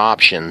different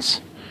options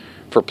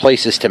for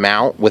places to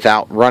mount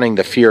without running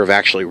the fear of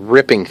actually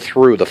ripping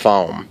through the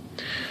foam.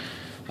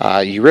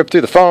 You rip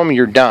through the foam,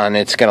 you're done.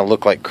 It's going to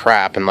look like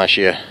crap unless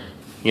you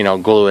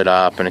glue it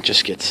up, and it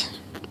just gets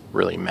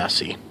really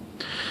messy.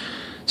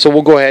 So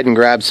we'll go ahead and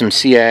grab some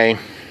CA.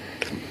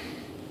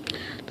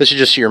 This is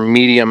just your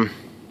medium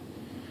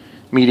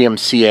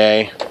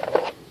CA.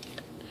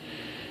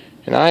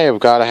 And I have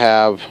got to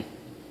have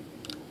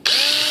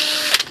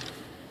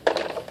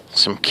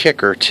some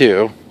kicker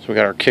too. So we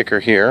got our kicker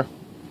here.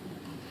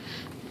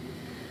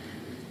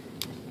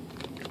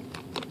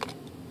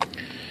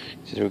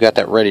 So we've got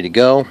that ready to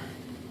go.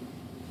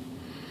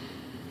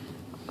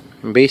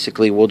 And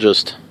basically we'll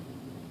just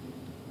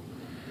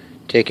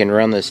take and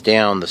run this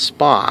down the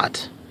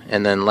spot,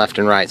 and then left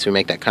and right, so we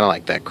make that kind of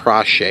like that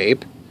cross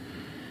shape.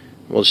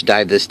 We'll just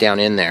dive this down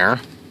in there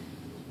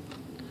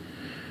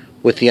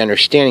with the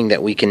understanding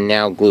that we can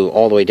now glue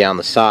all the way down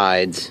the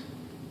sides,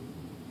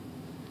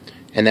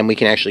 and then we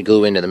can actually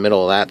glue into the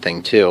middle of that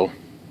thing too.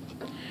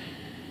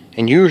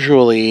 And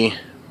usually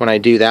when I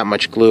do that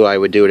much glue, I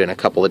would do it in a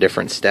couple of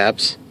different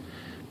steps,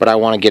 but I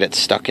want to get it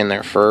stuck in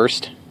there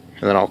first,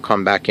 and then I'll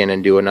come back in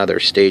and do another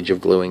stage of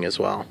gluing as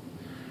well.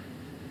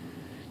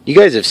 You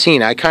guys have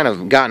seen I kind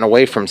of gotten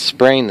away from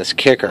spraying this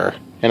kicker,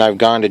 and I've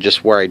gone to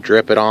just where I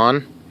drip it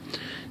on.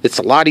 It's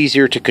a lot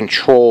easier to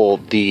control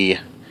the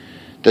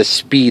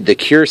speed, the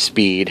cure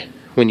speed,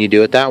 when you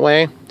do it that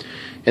way.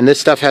 And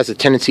this stuff has a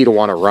tendency to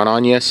want to run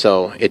on you,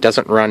 so it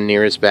doesn't run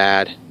near as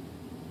bad.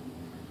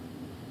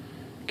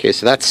 Okay,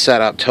 so that's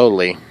set up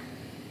totally.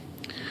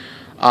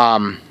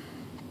 Now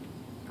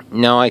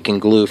I can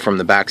glue from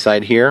the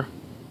backside here,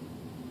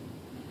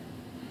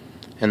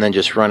 and then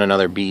just run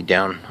another bead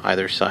down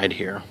either side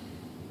here.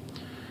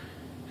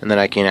 And then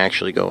I can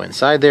actually go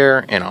inside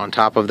there and on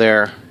top of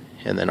there,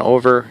 and then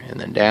over and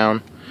then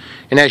down.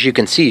 And as you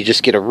can see, you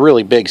just get a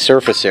really big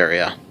surface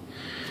area.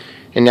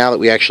 And now that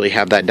we actually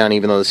have that done,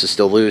 even though this is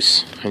still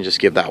loose, I just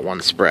give that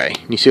one spray.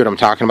 You see what I'm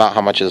talking about,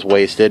 how much is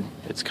wasted?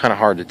 It's kind of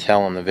hard to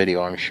tell in the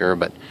video, I'm sure,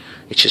 but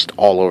it's just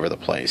all over the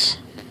place.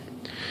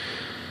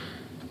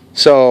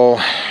 So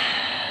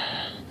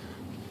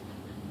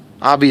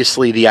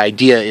obviously the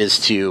idea is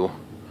to,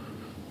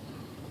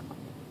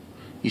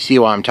 you see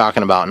what I'm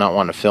talking about not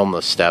wanting to film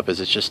this step, is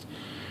it's just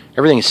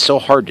everything is so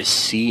hard to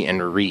see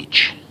and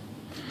reach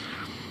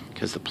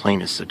because the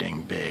plane is so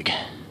dang big.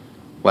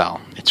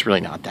 Well, it's really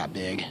not that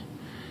big.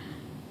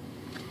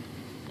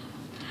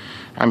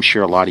 I'm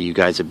sure a lot of you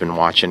guys have been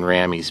watching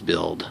Ramy's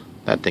build.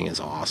 That thing is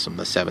awesome,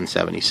 the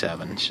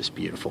 777. It's just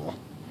beautiful.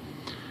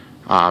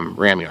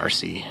 Ramy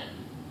RC.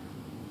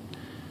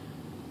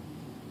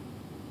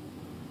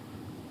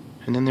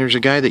 And then there's a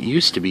guy that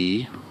used to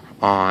be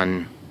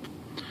on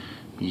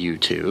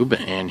YouTube,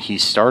 and he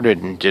started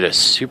and did a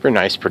super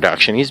nice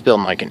production. He's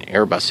building like an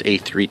Airbus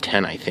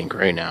A380, I think,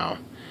 right now.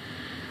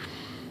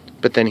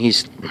 But then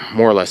he's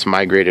more or less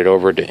migrated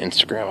over to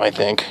Instagram, I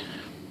think.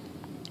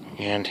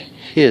 And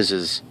his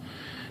is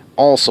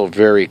also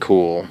very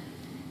cool.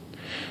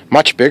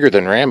 Much bigger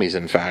than Ramy's,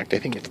 in fact. I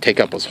think it'd take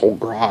up his whole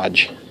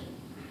garage.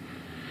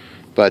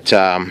 But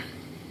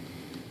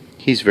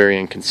he's very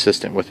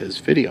inconsistent with his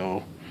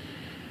video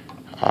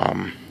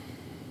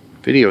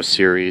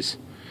series.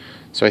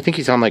 So I think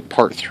he's on like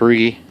part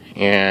 3,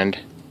 and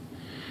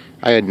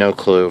I had no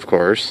clue, of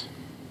course.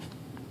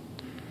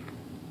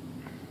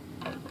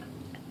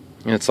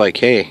 And it's like,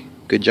 hey,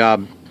 good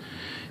job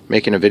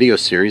making a video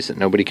series that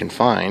nobody can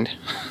find.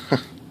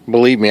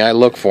 Believe me, I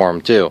look for them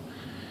too.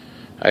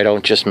 I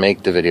don't just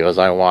make the videos,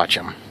 I watch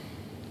them.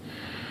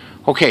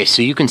 Okay,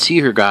 so you can see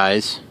here,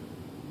 guys.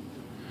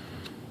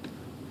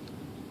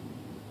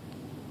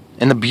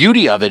 And the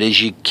beauty of it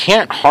is you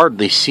can't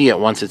hardly see it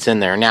once it's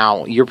in there.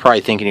 Now, you're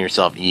probably thinking to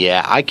yourself,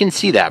 yeah, I can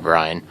see that,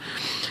 Brian.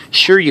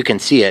 Sure, you can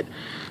see it.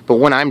 But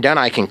when I'm done,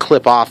 I can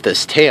clip off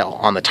this tail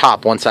on the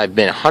top once I've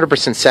been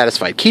 100%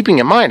 satisfied. Keeping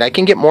in mind, I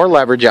can get more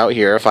leverage out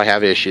here if I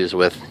have issues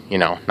with,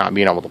 not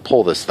being able to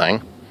pull this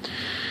thing.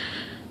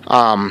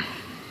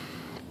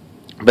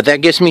 But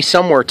that gives me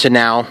somewhere to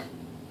now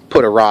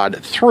put a rod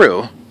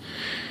through,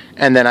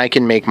 and then I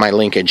can make my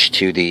linkage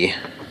to the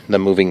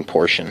moving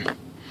portion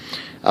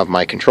of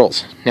my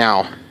controls.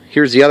 Now,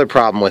 here's the other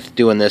problem with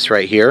doing this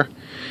right here,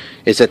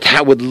 is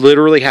that would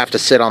literally have to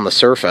sit on the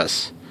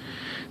surface,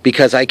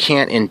 because I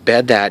can't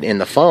embed that in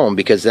the foam,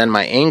 because then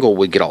my angle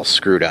would get all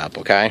screwed up,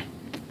 okay?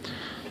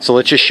 So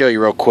let's just show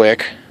you real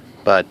quick.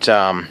 But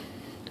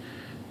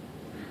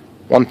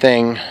one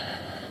thing,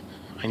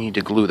 I need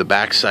to glue the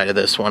back side of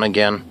this one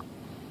again.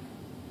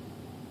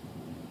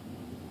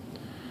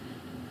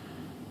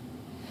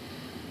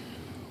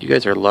 You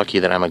guys are lucky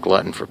that I'm a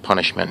glutton for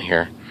punishment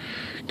here,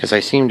 because I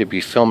seem to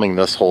be filming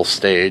this whole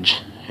stage,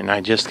 and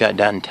I just got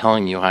done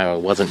telling you how I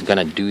wasn't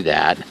going to do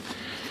that.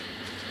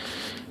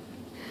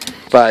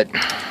 But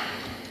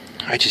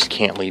I just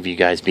can't leave you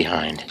guys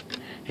behind.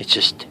 It's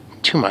just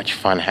too much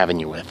fun having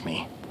you with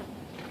me.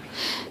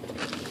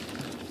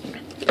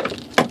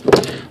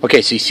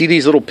 Okay, so you see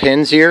these little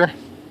pins here?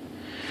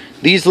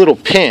 These little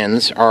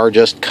pins are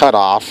just cut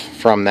off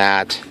from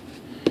that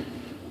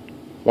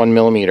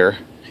 1mm,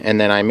 and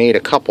then I made a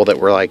couple that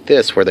were like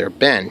this, where they're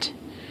bent,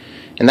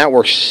 and that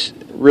works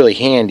really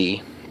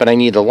handy. But I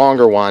need the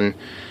longer one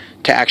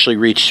to actually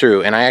reach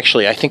through, and I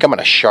think I'm going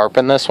to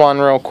sharpen this one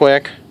real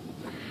quick.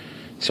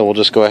 So we'll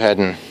just go ahead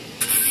and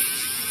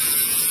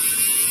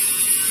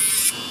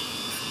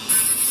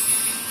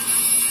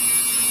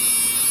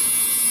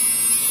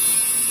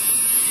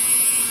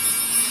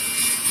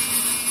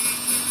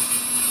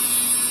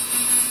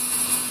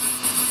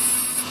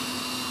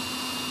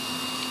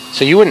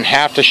so you wouldn't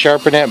have to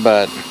sharpen it,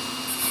 but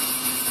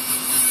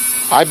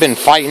I've been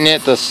fighting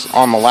it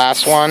on the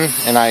last one,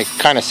 and I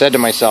kind of said to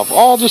myself,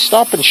 oh, I'll just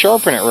stop and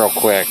sharpen it real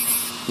quick.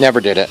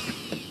 Never did it.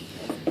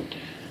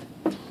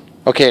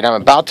 Okay, and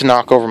I'm about to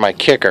knock over my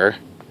kicker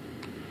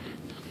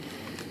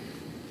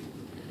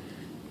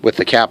with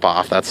the cap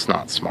off. That's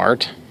not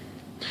smart.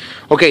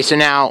 Okay, so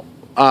now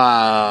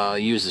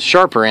use the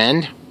sharper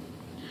end,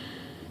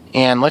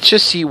 and let's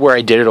just see where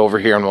I did it over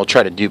here, and we'll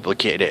try to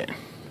duplicate it.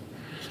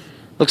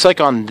 Looks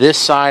like on this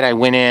side I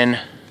went in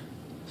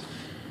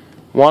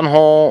 1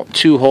 hole,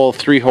 2 hole,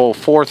 3 hole,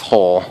 4th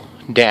hole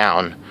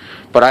down,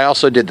 but I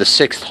also did the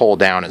 6th hole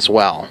down as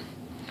well.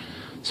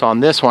 So on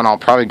this one I'll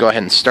probably go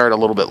ahead and start a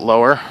little bit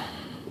lower.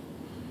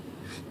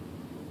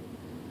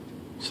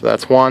 So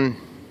that's 1,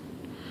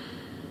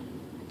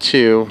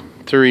 2,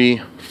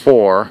 3,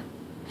 4,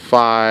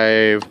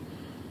 5,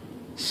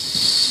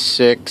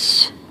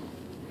 6.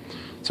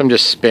 So I'm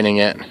just spinning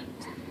it.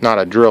 Not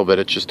a drill bit,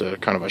 it's just a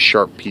kind of a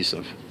sharp piece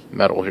of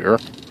metal here.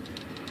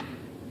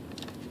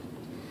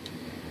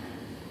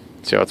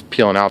 See how it's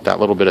peeling out that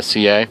little bit of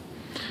CA?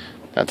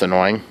 That's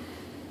annoying.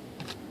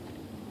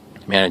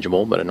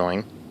 Manageable, but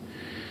annoying.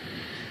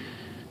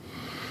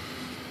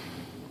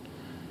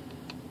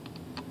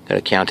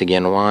 Gotta count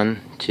again.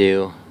 1,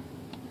 2,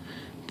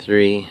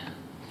 3,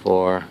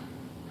 4,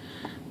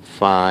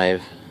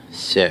 5,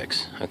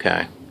 6.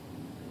 Okay.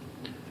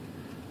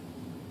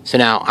 So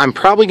now I'm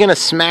probably gonna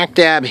smack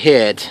dab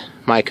hit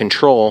my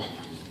control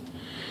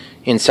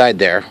inside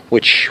there,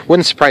 which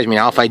wouldn't surprise me.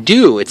 Now if I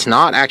do, it's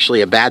not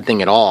actually a bad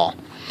thing at all,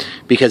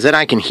 because then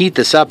I can heat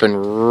this up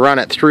and run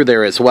it through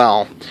there as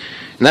well,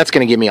 and that's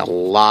going to give me a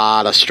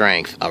lot of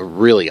strength,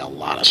 really a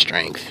lot of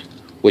strength,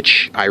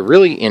 which I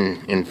really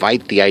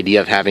invite the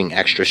idea of having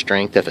extra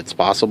strength if it's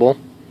possible,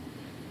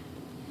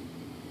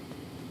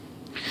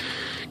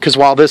 because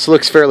while this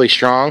looks fairly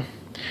strong,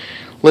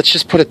 let's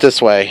just put it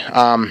this way,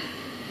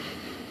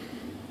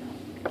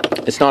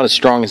 it's not as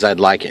strong as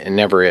I'd like it. It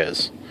never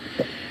is.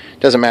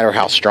 Doesn't matter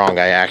how strong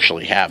I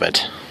actually have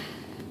it.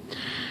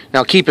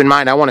 Now keep in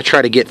mind, I want to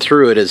try to get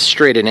through it as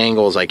straight an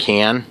angle as I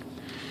can,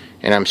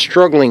 and I'm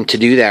struggling to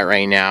do that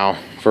right now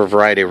for a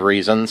variety of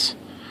reasons,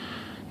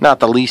 not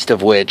the least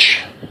of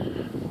which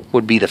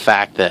would be the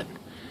fact that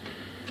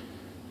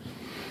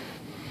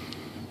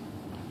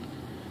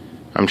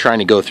I'm trying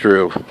to go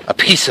through a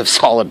piece of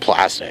solid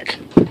plastic.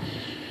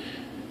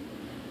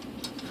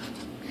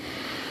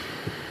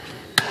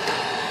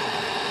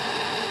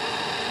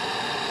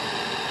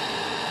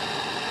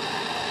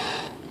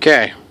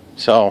 Okay,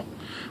 so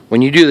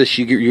when you do this,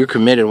 you're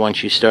committed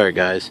once you start,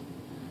 guys.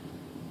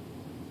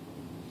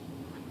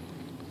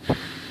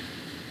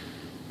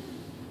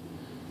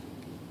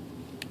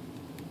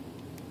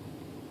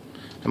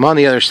 I'm on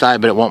the other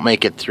side, but it won't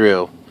make it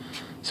through.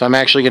 So I'm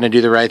actually going to do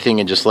the right thing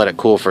and just let it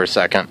cool for a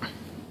second.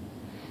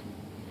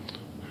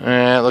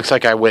 It looks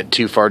like I went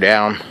too far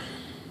down.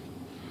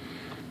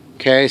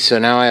 Okay, so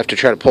now I have to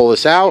try to pull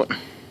this out.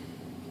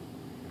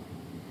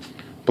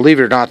 Believe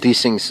it or not,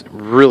 these things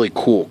really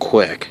cool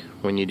quick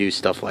when you do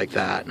stuff like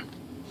that.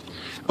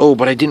 Oh,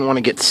 but I didn't want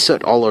to get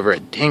soot all over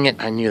it. Dang it,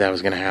 I knew that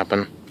was going to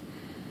happen.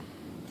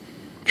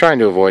 Trying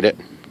to avoid it.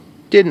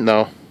 Didn't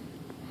though.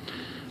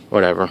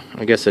 Whatever.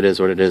 I guess it is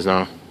what it is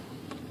now.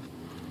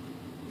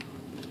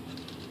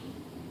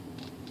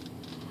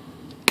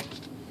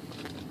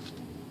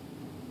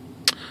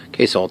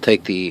 Okay, so I'll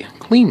take the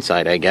clean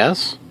side, I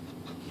guess.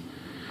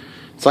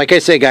 It's like I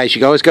say, guys,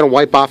 you always got to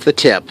wipe off the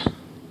tip.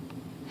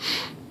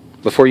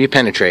 before you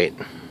penetrate.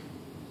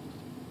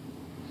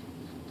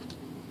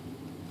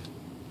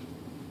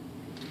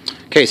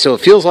 Okay, so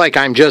it feels like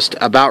I'm just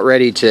about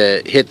ready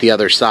to hit the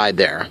other side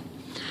there.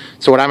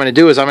 So what I'm going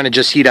to do is I'm going to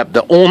just heat up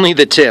only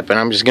the tip, and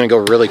I'm just going to go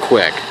really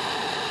quick.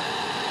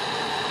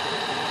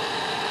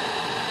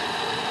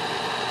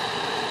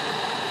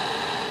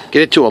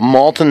 Get it to a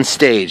molten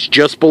stage,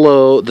 just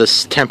below the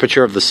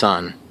temperature of the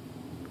sun.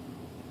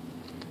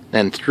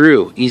 Then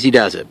through, easy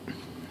does it.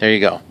 There you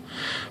go.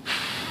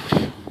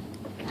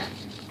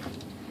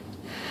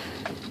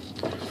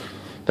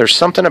 There's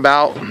something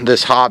about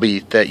this hobby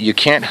that you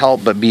can't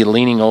help but be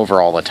leaning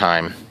over all the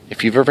time.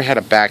 If you've ever had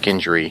a back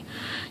injury,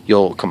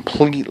 you'll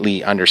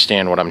completely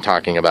understand what I'm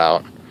talking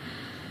about.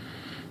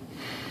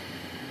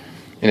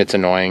 And it's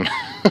annoying.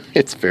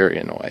 It's very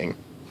annoying.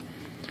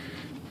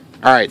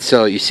 Alright,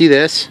 so you see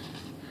this?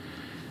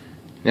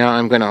 Now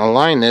I'm going to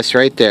align this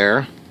right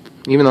there.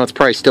 Even though it's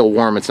probably still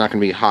warm, it's not going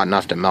to be hot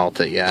enough to melt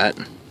it yet.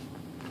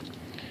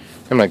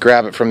 I'm going to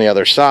grab it from the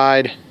other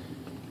side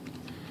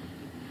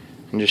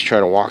and just try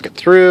to walk it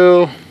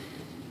through.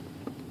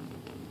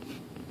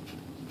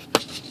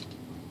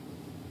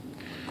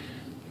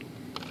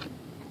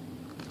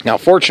 Now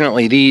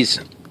fortunately these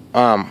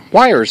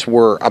wires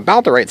were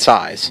about the right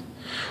size.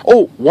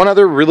 Oh, one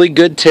other really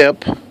good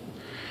tip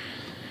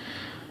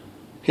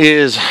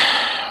is,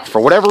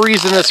 for whatever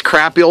reason, this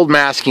crappy old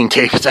masking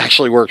tape has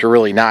actually worked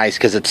really nice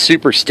because it's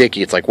super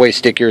sticky. It's like way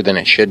stickier than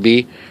it should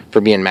be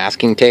for being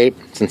masking tape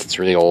since it's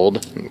really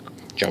old and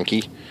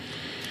junky.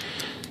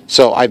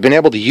 So I've been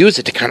able to use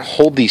it to kind of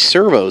hold these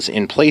servos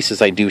in place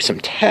as I do some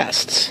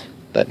tests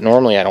that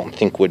normally I don't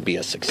think would be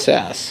a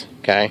success.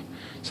 Okay,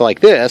 so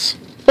like this,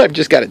 I've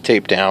just got it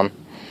taped down.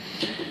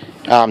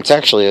 It's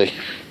actually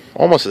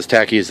almost as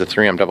tacky as the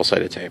 3M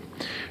double-sided tape.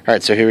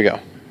 Alright, so here we go.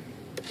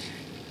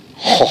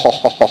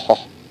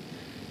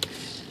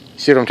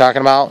 See what I'm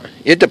talking about?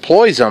 It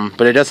deploys them,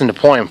 but it doesn't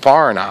deploy them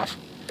far enough.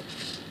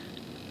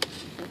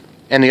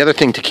 And the other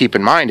thing to keep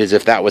in mind is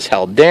if that was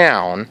held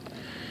down,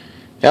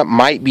 that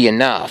might be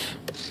enough.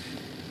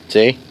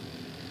 See?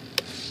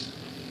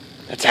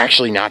 That's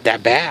actually not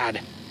that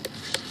bad.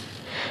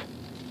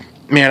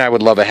 Man, I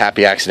would love a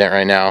happy accident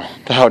right now.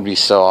 That would be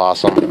so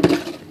awesome.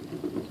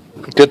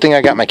 Good thing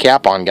I got my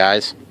cap on,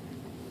 guys.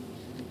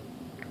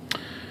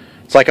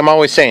 It's like I'm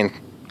always saying,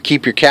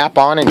 keep your cap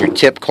on and your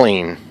tip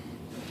clean.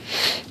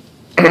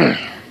 I'm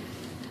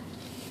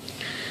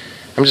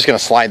just going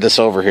to slide this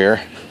over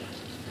here.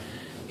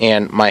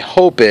 And my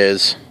hope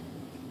is,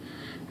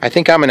 I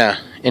think I'm going to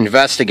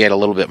investigate a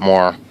little bit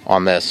more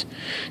on this.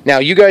 Now,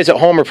 you guys at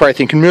home are probably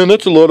thinking, man,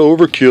 that's a lot of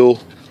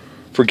overkill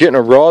for getting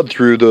a rod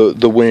through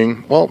the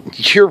wing. Well,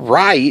 you're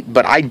right,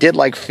 but I did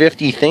like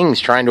 50 things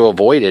trying to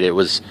avoid it. It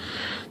was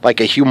like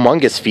a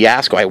humongous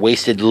fiasco. I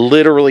wasted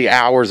literally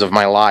hours of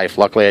my life.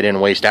 Luckily, I didn't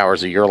waste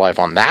hours of your life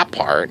on that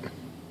part.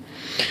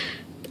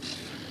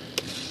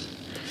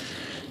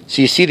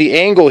 So you see the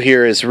angle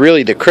here is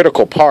really the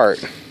critical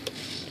part.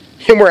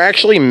 And we're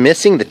actually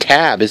missing the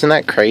tab. Isn't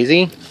that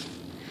crazy?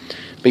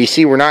 But you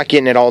see, we're not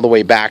getting it all the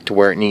way back to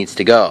where it needs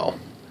to go.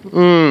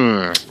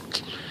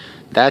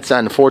 That's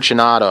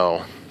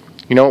unfortunato.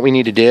 You know what we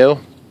need to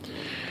do?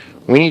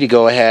 We need to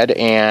go ahead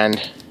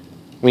and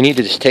we need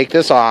to just take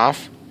this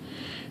off.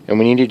 And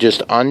we need to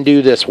just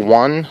undo this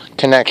one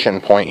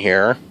connection point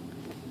here.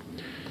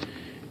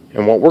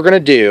 And what we're going to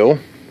do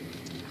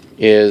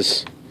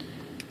is,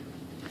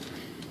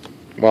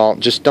 well,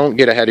 just don't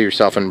get ahead of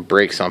yourself and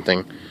break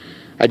something.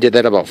 I did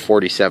that about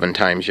 47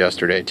 times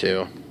yesterday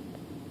too.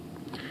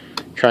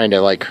 Trying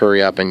to like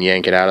hurry up and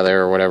yank it out of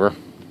there or whatever.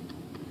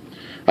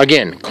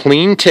 Again,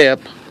 clean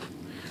tip.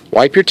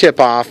 Wipe your tip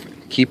off.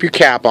 Keep your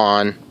cap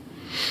on.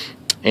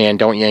 And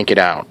don't yank it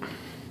out.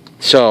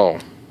 So,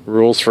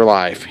 rules for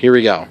life. Here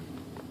we go.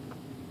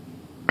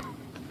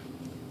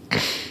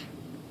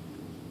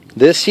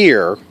 This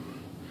here,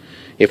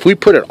 if we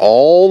put it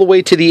all the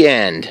way to the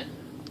end,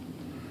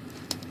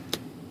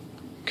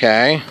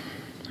 okay,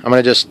 I'm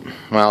going to just,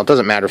 well, it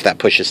doesn't matter if that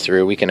pushes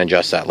through. We can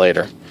adjust that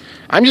later.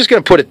 I'm just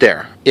going to put it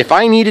there. If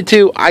I needed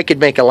to, I could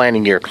make a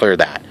landing gear clear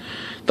that.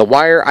 The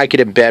wire, I could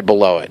embed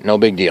below it. No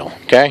big deal.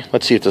 Okay,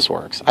 let's see if this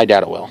works. I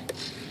doubt it will.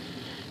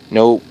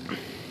 Nope.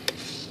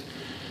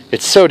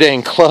 It's so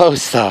dang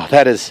close, though.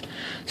 That is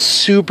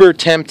super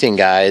tempting,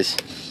 guys.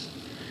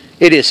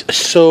 It is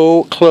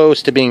so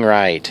close to being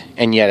right,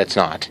 and yet it's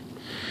not.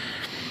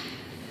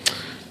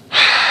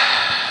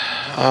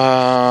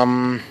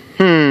 I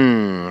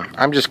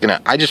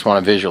just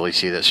want to visually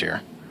see this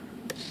here.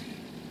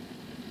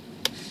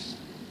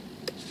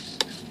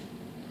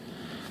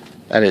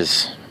 That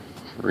is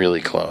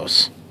really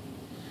close.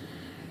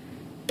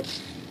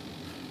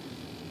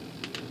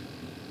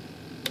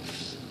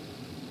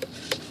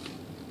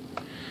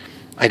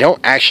 I don't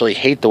actually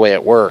hate the way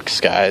it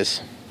works,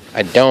 guys.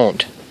 I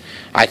don't.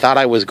 I thought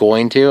I was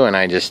going to, and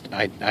I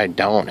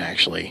don't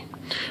actually.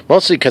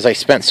 Mostly because I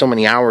spent so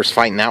many hours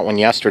fighting that one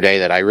yesterday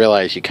that I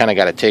realized you kind of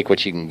got to take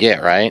what you can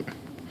get, right?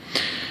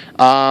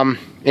 And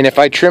if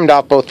I trimmed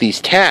off both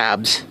these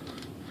tabs,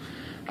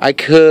 I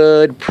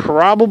could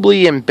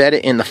probably embed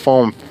it in the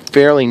foam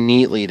fairly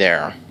neatly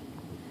there.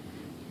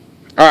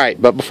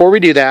 Alright, but before we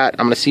do that,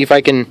 I'm going to see if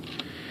I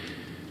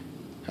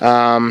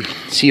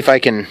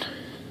can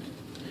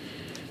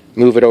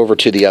move it over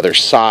to the other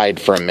side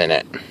for a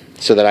minute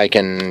so that I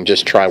can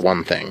just try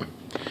one thing.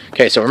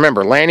 Okay, so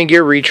remember, landing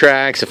gear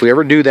retracts. If we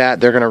ever do that,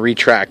 they're going to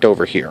retract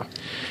over here.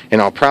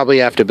 And I'll probably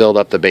have to build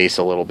up the base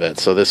a little bit,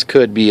 so this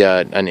could be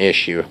an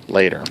issue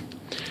later.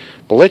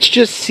 But let's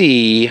just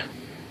see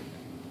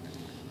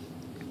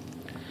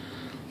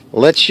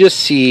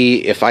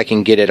if I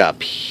can get it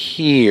up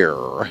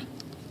here.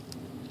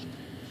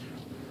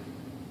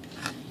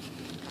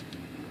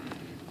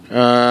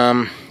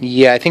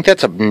 Yeah, I think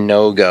that's a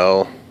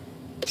no-go.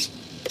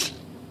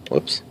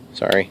 Whoops,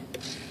 sorry.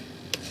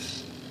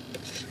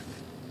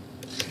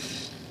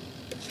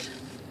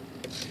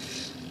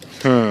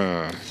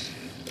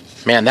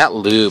 Man, that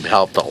lube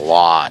helped a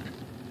lot.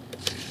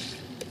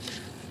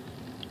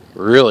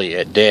 Really,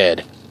 it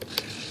did.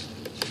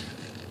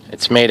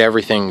 It's made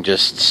everything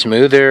just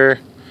smoother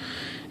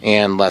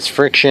and less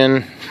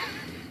friction,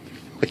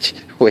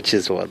 which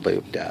is what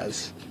lube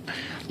does.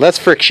 Less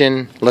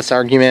friction, less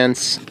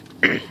arguments,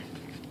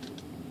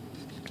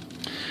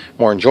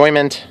 more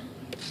enjoyment.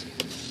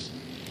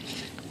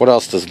 What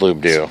else does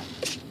lube do?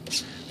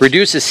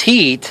 Reduces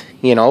heat,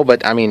 you know,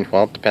 but I mean,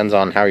 well, it depends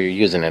on how you're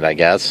using it, I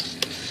guess.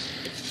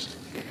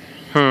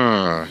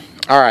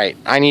 Alright,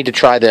 I need to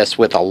try this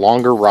with a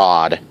longer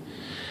rod.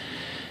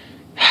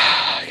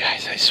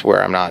 Guys, I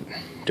swear I'm not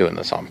doing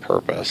this on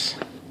purpose.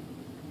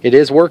 It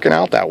is working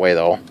out that way,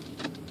 though.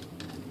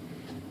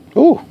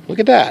 Ooh, look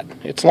at that.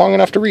 It's long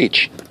enough to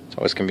reach. It's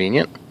always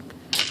convenient.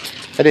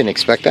 I didn't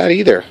expect that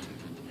either.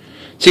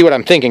 See what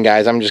I'm thinking,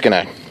 guys? I'm just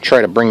going to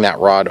try to bring that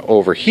rod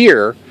over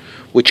here,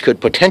 which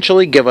could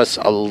potentially give us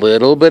a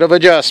little bit of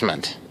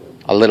adjustment.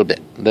 A little bit.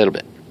 Okay, I'm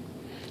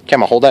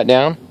going to hold that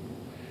down.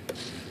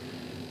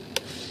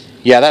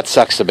 Yeah, that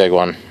sucks the big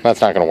one.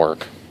 That's not going to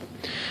work.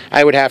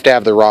 I would have to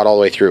have the rod all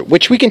the way through,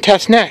 which we can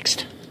test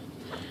next.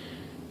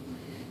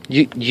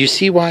 You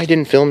see why I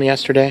didn't film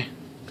yesterday?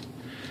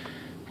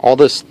 All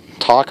this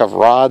talk of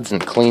rods and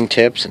clean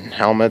tips and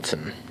helmets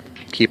and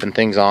keeping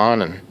things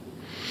on, and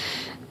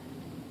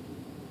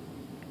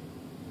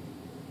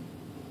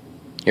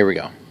here we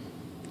go.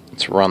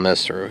 Let's run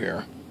this through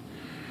here.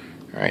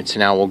 Alright, so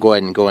now we'll go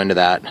ahead and go into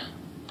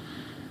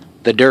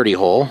the dirty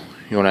hole.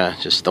 You want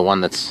to just the one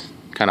that's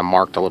kind of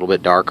marked a little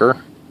bit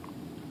darker.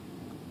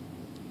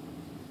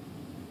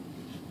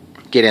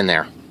 Get in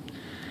there.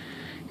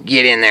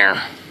 Get in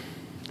there.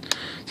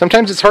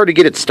 Sometimes it's hard to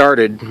get it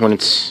started when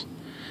it's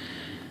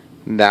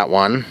that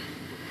one,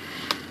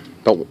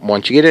 but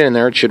once you get it in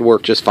there, it should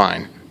work just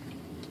fine.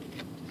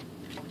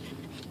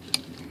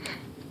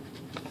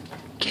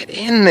 Get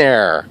in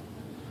there.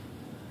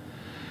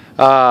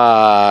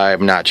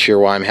 I'm not sure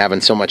why I'm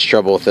having so much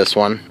trouble with this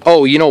one.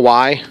 Oh, you know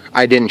why?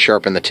 I didn't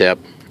sharpen the tip.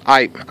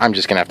 I'm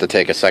just going to have to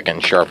take a second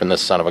and sharpen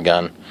this son of a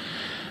gun.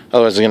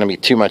 Otherwise, there's going to be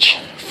too much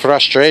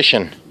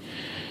frustration.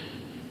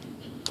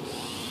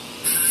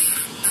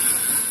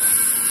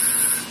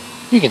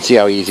 You can see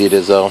how easy it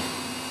is, though.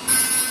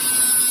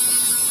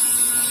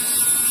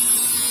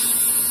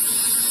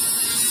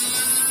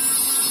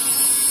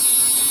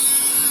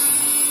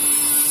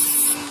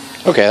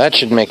 Okay, that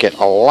should make it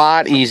a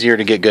lot easier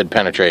to get good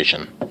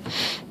penetration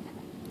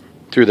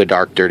through the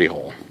dark, dirty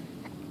hole.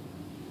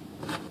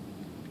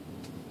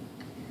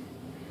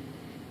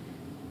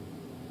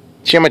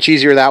 See how much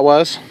easier that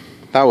was?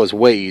 That was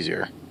way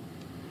easier.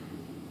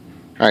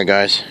 Alright,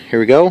 guys, here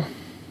we go.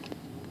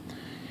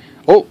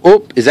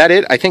 Oh, is that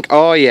it? I think,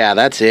 oh yeah,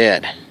 that's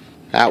it.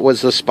 That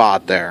was the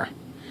spot there.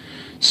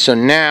 So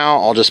now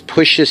I'll just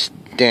push this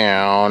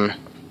down,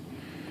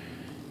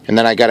 and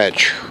then I gotta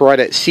try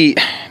to see.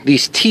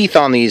 These teeth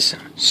on these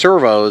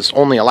servos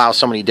only allow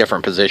so many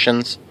different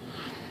positions.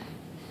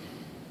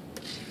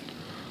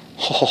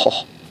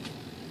 Oh.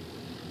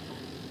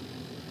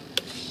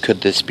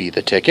 Could this be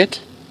the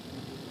ticket?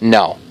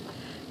 No.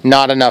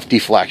 Not enough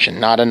deflection,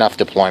 not enough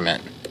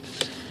deployment.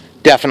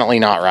 Definitely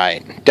not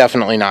right.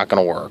 Definitely not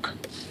going to work.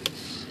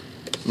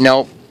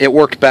 No, it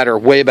worked better,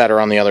 way better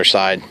on the other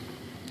side.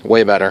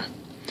 Way better.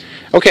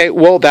 Okay,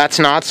 well, that's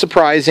not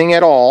surprising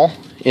at all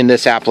in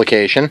this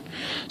application.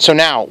 So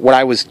now, what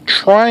I was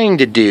trying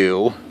to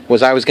do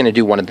was I was going to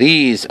do one of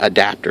these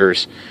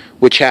adapters,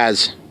 which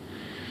has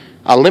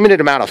a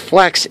limited amount of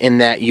flex in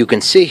that you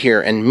can sit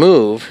here and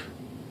move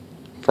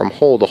from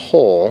hole to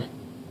hole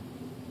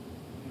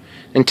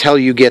until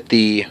you get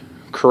the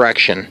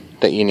correction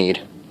that you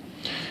need.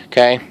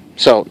 Okay,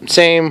 so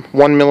same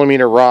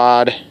 1mm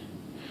rod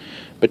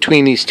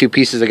between these two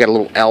pieces. I got a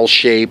little L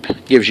shape,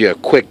 gives you a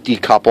quick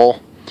decouple.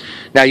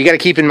 Now you got to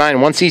keep in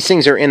mind, once these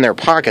things are in their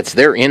pockets,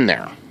 they're in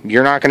there.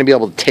 You're not going to be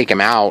able to take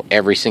them out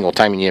every single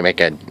time you need to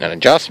make an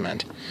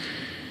adjustment.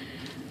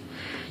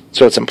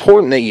 So it's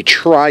important that you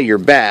try your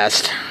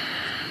best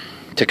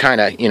to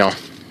kind of, you know,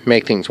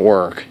 make things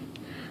work.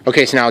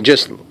 Okay, so now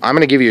I'm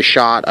going to give you a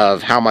shot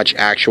of how much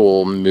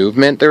actual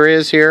movement there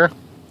is here.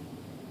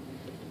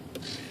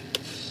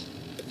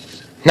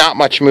 Not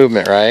much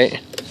movement,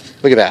 right?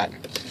 Look at that.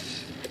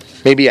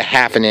 maybe a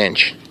 ½ an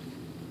inch.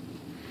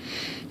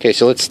 Okay,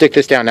 so let's stick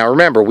this down. Now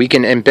remember, we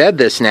can embed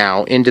this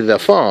now into the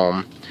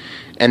foam,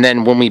 and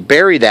then when we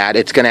bury that,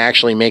 it's going to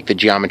actually make the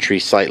geometry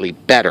slightly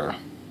better.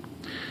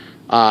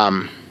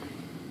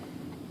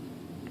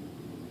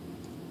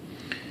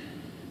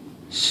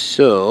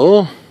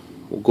 So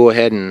we'll go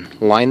ahead and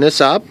line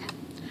this up,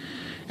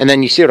 and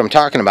then you see what I'm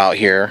talking about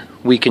here.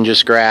 We can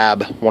just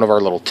grab one of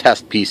our little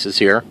test pieces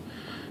here,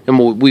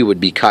 and we would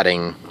be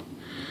cutting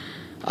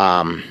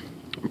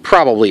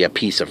probably a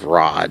piece of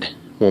rod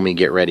when we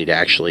get ready to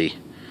actually,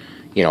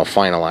 you know,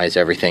 finalize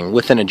everything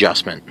with an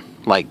adjustment,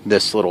 like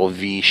this little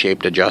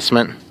V-shaped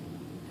adjustment.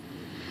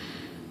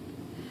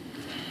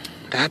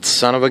 That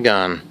son of a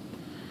gun.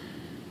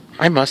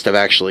 I must have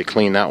actually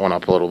cleaned that one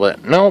up a little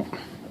bit. Nope,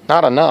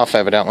 not enough,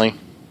 evidently.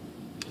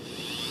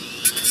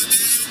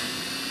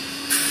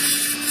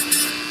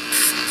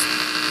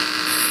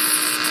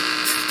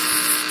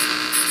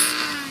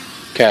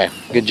 Okay,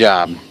 good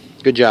job.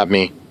 Good job,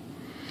 me.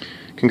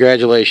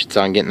 Congratulations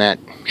on getting that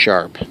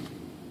sharp.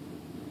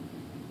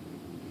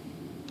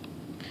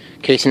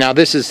 Okay, so now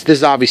this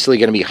is obviously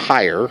going to be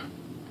higher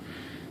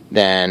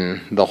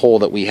than the hole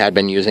that we had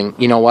been using.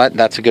 You know what?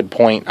 That's a good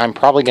point. I'm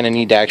probably going to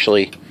need to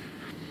actually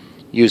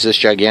use this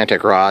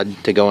gigantic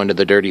rod to go into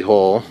the dirty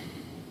hole.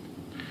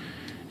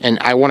 And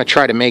I want to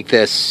try to make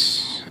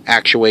this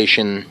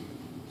actuation.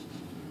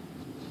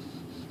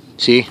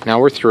 See, now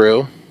we're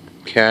through.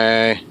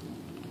 Okay.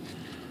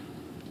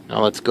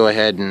 Now let's go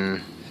ahead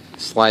and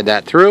slide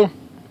that through.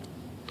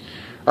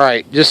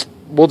 Alright,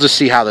 we'll just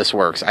see how this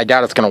works. I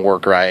doubt it's going to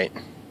work right.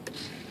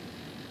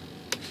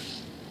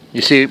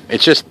 You see,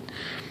 it's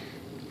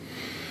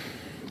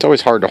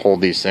always hard to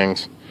hold these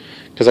things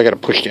because I got to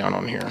push down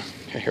on here.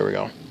 Okay, here we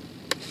go.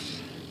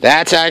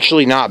 That's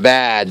actually not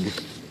bad.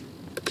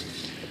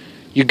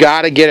 You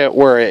got to get it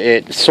where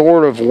it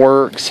sort of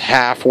works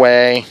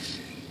halfway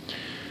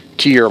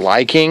to your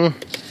liking,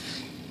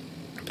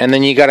 and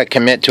then you got to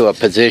commit to a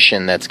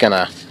position that's going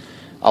to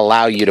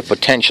allow you to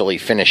potentially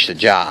finish the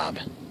job.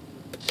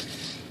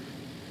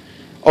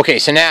 Okay,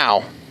 so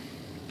now,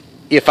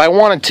 if I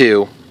wanted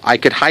to, I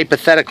could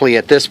hypothetically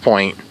at this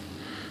point,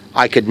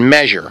 I could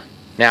measure.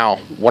 Now,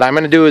 what I'm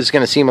going to do is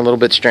going to seem a little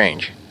bit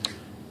strange.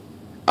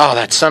 Oh,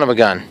 that son of a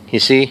gun. You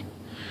see?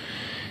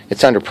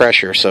 It's under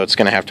pressure, so it's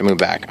going to have to move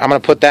back. I'm going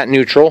to put that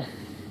neutral.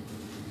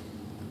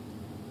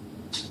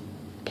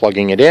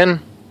 Plugging it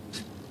in.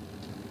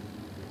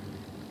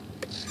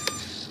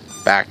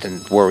 Back to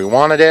where we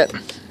wanted it.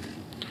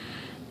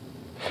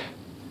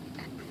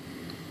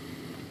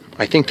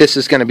 I think this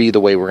is going to be the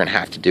way we're going to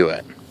have to do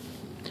it.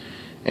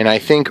 And I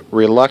think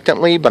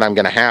reluctantly, but I'm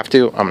going to have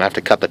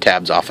to cut the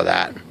tabs off of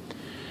that.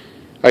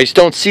 I just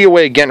don't see a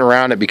way of getting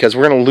around it because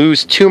we're going to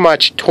lose too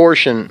much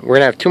torsion. We're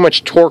going to have too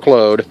much torque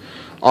load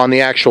on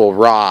the actual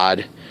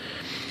rod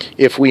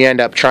if we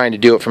end up trying to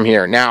do it from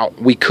here. Now,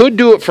 we could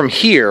do it from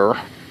here.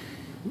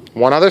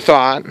 One other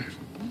thought.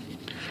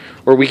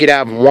 Or we could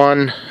have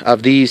one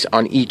of these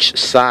on each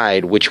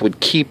side, which would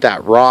keep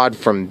that rod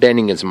from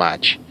bending as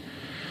much.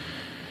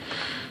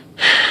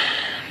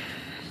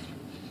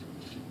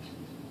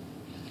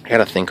 I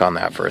gotta think on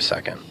that for a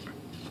second.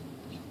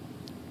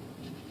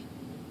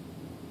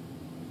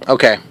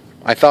 Okay,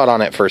 I thought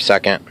on it for a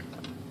second.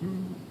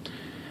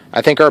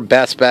 I think our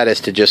best bet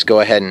is to just go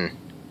ahead and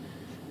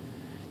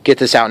get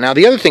this out. Now,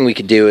 the other thing we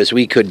could do is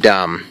we could,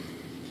 to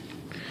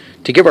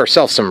give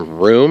ourselves some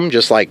room,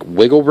 just like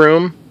wiggle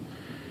room,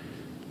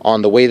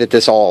 on the way that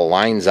this all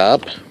lines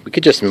up, we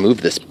could just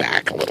move this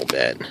back a little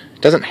bit.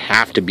 It doesn't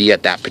have to be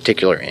at that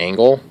particular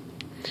angle.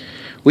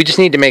 We just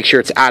need to make sure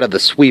it's out of the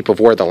sweep of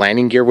where the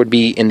landing gear would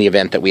be in the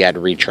event that we had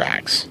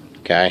retracts.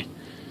 Okay?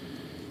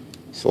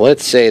 So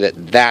let's say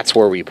that that's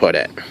where we put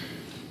it.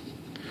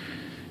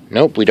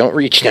 Nope, we don't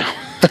reach now.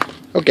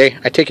 Okay,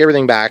 I take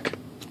everything back.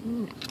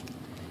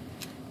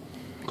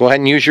 Go ahead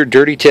and use your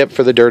dirty tip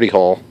for the dirty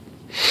hole.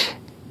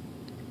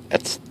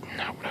 That's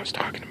not what I was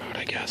talking about,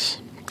 I guess.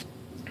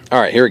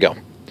 Alright, here we go.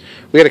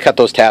 We got to cut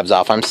those tabs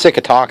off. I'm sick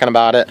of talking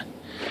about it.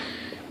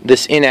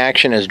 This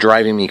inaction is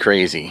driving me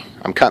crazy.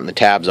 I'm cutting the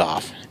tabs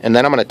off. And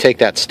then I'm going to take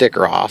that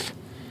sticker off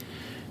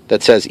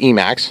that says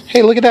Emax.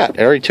 Hey, look at that.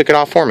 It already took it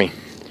off for me.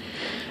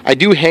 I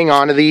do hang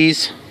on to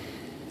these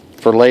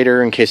for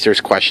later in case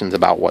there's questions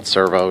about what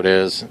servo it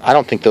is. I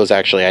don't think those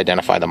actually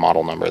identify the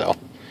model number, though.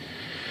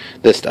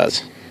 This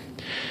does.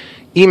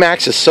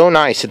 Emax is so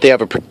nice that they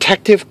have a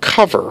protective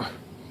cover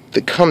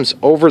that comes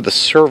over the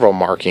servo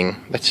marking.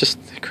 That's just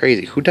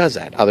crazy. Who does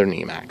that other than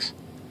Emax?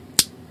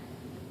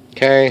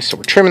 Okay, so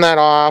we're trimming that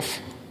off.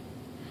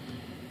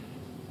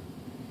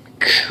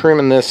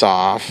 Trimming this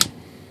off.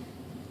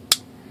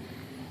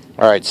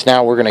 Alright, so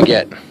now we're gonna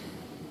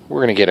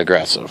get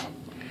aggressive.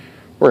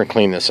 We're gonna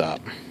clean this up.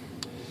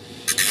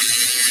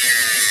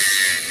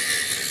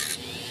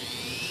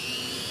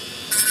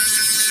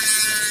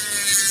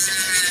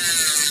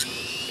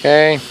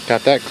 Okay,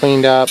 got that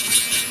cleaned up.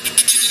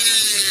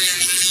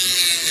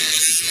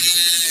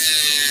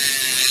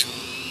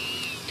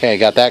 Okay,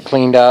 got that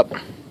cleaned up.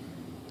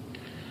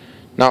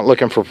 Not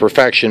looking for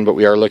perfection, but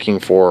we are looking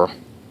for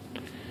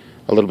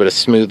a little bit of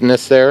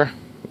smoothness there,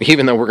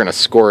 even though we're going to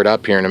score it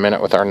up here in a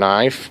minute with our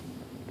knife.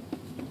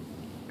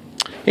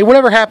 Hey,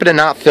 whatever happened to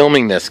not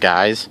filming this,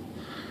 guys?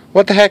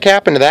 What the heck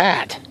happened to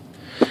that?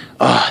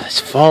 Oh, this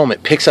foam,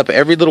 it picks up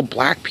every little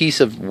black piece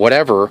of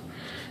whatever.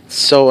 It's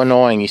so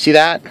annoying. You see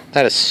that?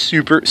 That is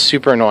super,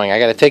 super annoying. I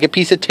got to take a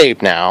piece of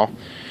tape now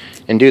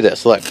and do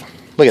this. Look at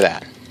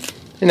that.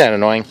 Isn't that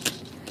annoying?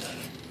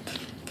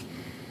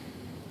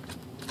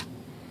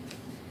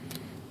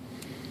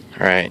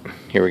 All right,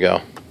 here we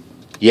go.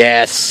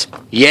 Yes,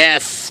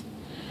 yes.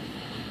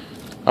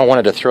 I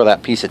wanted to throw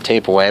that piece of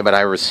tape away, but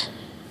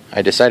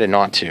I decided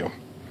not to.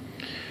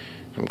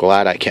 I'm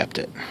glad I kept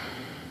it.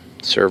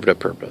 Served a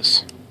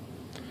purpose.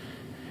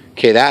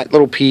 Okay, that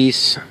little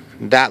piece,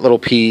 that little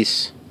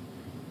piece,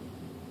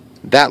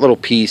 that little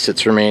piece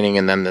that's remaining,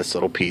 and then this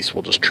little piece,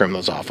 we'll just trim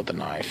those off with a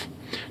knife.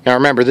 Now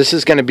remember, this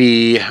is going to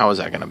be, how is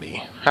that going to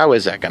be? How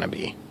is that going to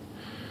be?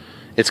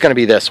 It's going to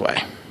be this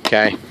way,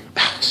 okay?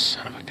 Oh,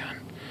 son of a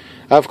gun.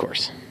 Of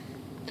course.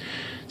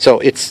 So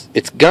it's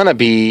going to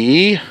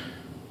be,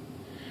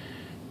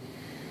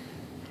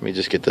 let me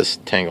just get this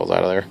tangles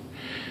out of there.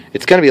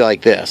 It's going to be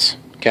like this,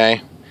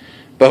 okay?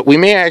 But we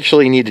may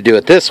actually need to do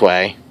it this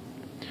way,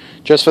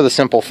 just for the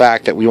simple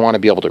fact that we want to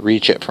be able to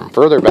reach it from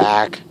further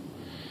back.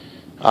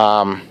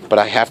 But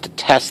I have to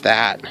test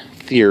that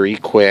theory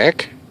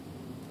quick.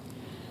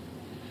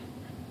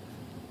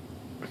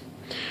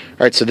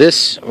 Alright, so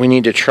this we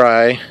need to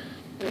try.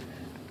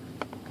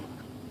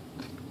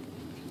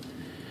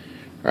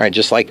 Alright,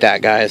 just like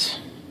that, guys.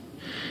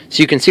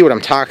 So you can see what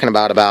I'm talking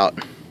about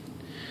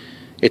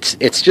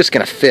it's just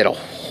going to fit a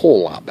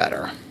whole lot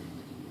better.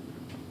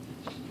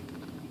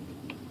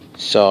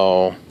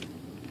 So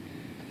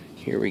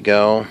here we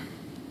go.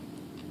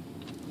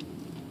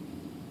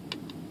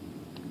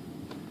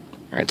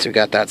 Alright, so we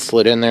got that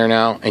slid in there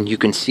now, and you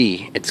can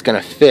see it's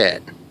going to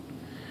fit,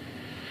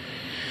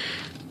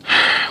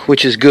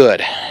 which is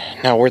good.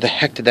 Now, where the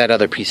heck did that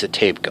other piece of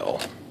tape go?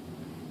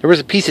 There was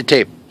a piece of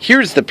tape.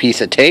 Here's the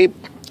piece of tape.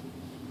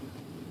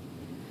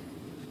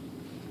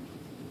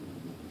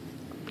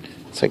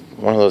 It's like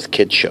one of those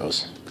kid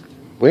shows.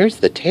 Where's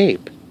the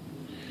tape?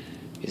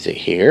 Is it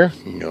here?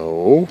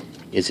 No.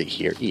 Is it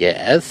here?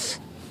 Yes.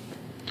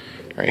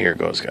 Alright, here it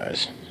goes,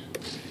 guys.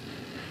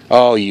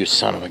 Oh, you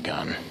son of a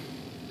gun.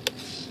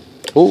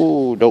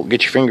 Ooh, don't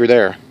get your finger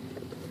there.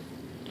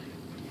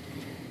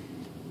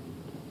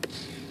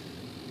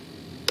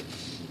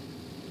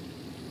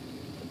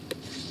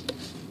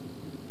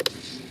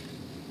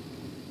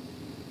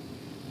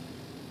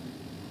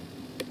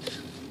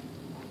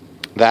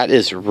 That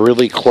is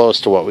really close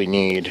to what we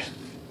need.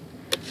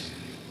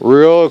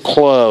 Real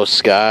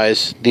close,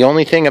 guys. The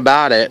only thing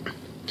about it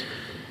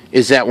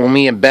is that when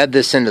we embed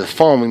this into the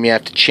foam, we may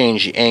have to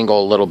change the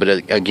angle a little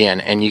bit again.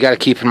 And you got to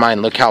keep in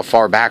mind, look how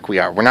far back we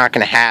are. We're not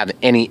going to have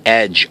any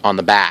edge on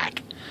the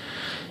back.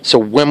 So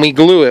when we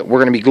glue it, we're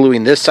going to be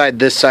gluing this side,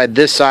 this side,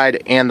 this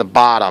side, and the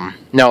bottom.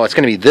 No, it's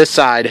going to be this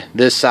side,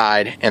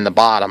 and the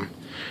bottom.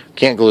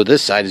 Can't glue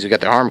this side as we got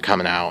the arm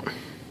coming out.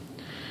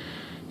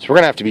 So we're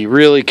going to have to be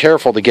really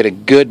careful to get a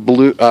good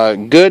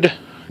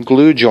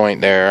glue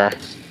joint there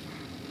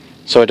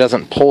so it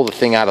doesn't pull the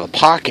thing out of the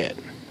pocket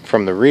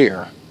from the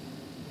rear.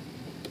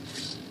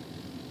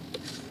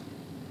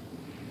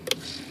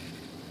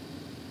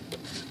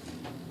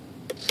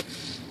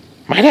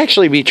 Might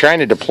actually be trying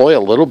to deploy a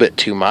little bit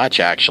too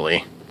much,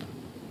 actually.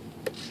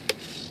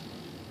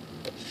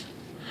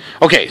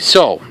 Okay,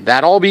 so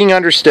that all being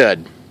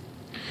understood,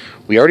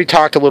 we already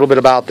talked a little bit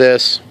about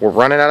this. We're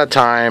running out of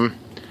time.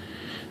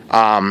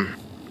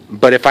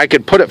 But if I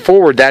could put it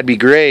forward, that'd be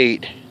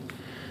great.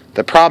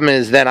 The problem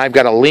is then I've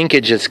got a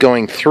linkage that's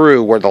going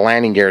through where the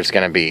landing gear is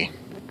going to be.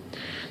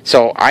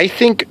 So I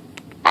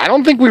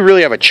don't think we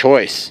really have a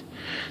choice.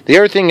 The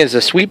other thing is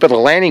the sweep of the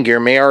landing gear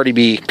may already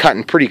be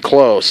cutting pretty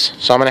close.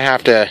 So I'm going to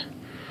have to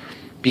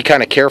be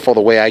kind of careful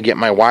the way I get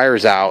my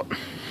wires out.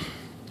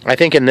 I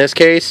think in this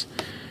case,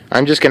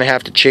 I'm just going to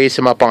have to chase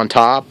them up on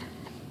top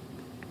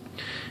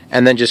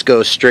and then just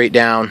go straight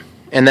down.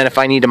 And then if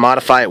I need to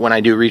modify it when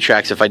I do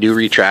retracts, if I do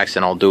retracts,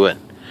 then I'll do it.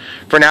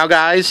 For now,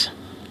 guys,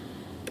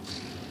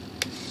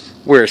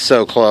 we're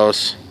so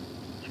close.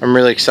 I'm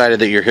really excited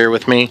that you're here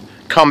with me.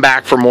 Come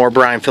back for more.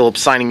 Brian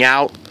Phillips signing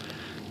out.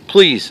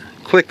 Please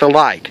click the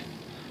like,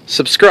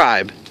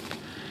 subscribe,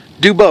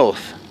 do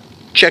both.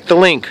 Check the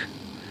link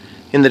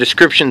in the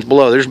descriptions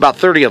below. There's about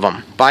 30 of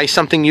them. Buy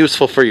something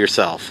useful for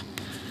yourself.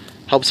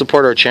 Help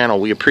support our channel.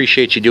 We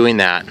appreciate you doing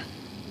that.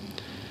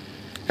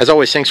 As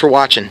always, thanks for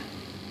watching.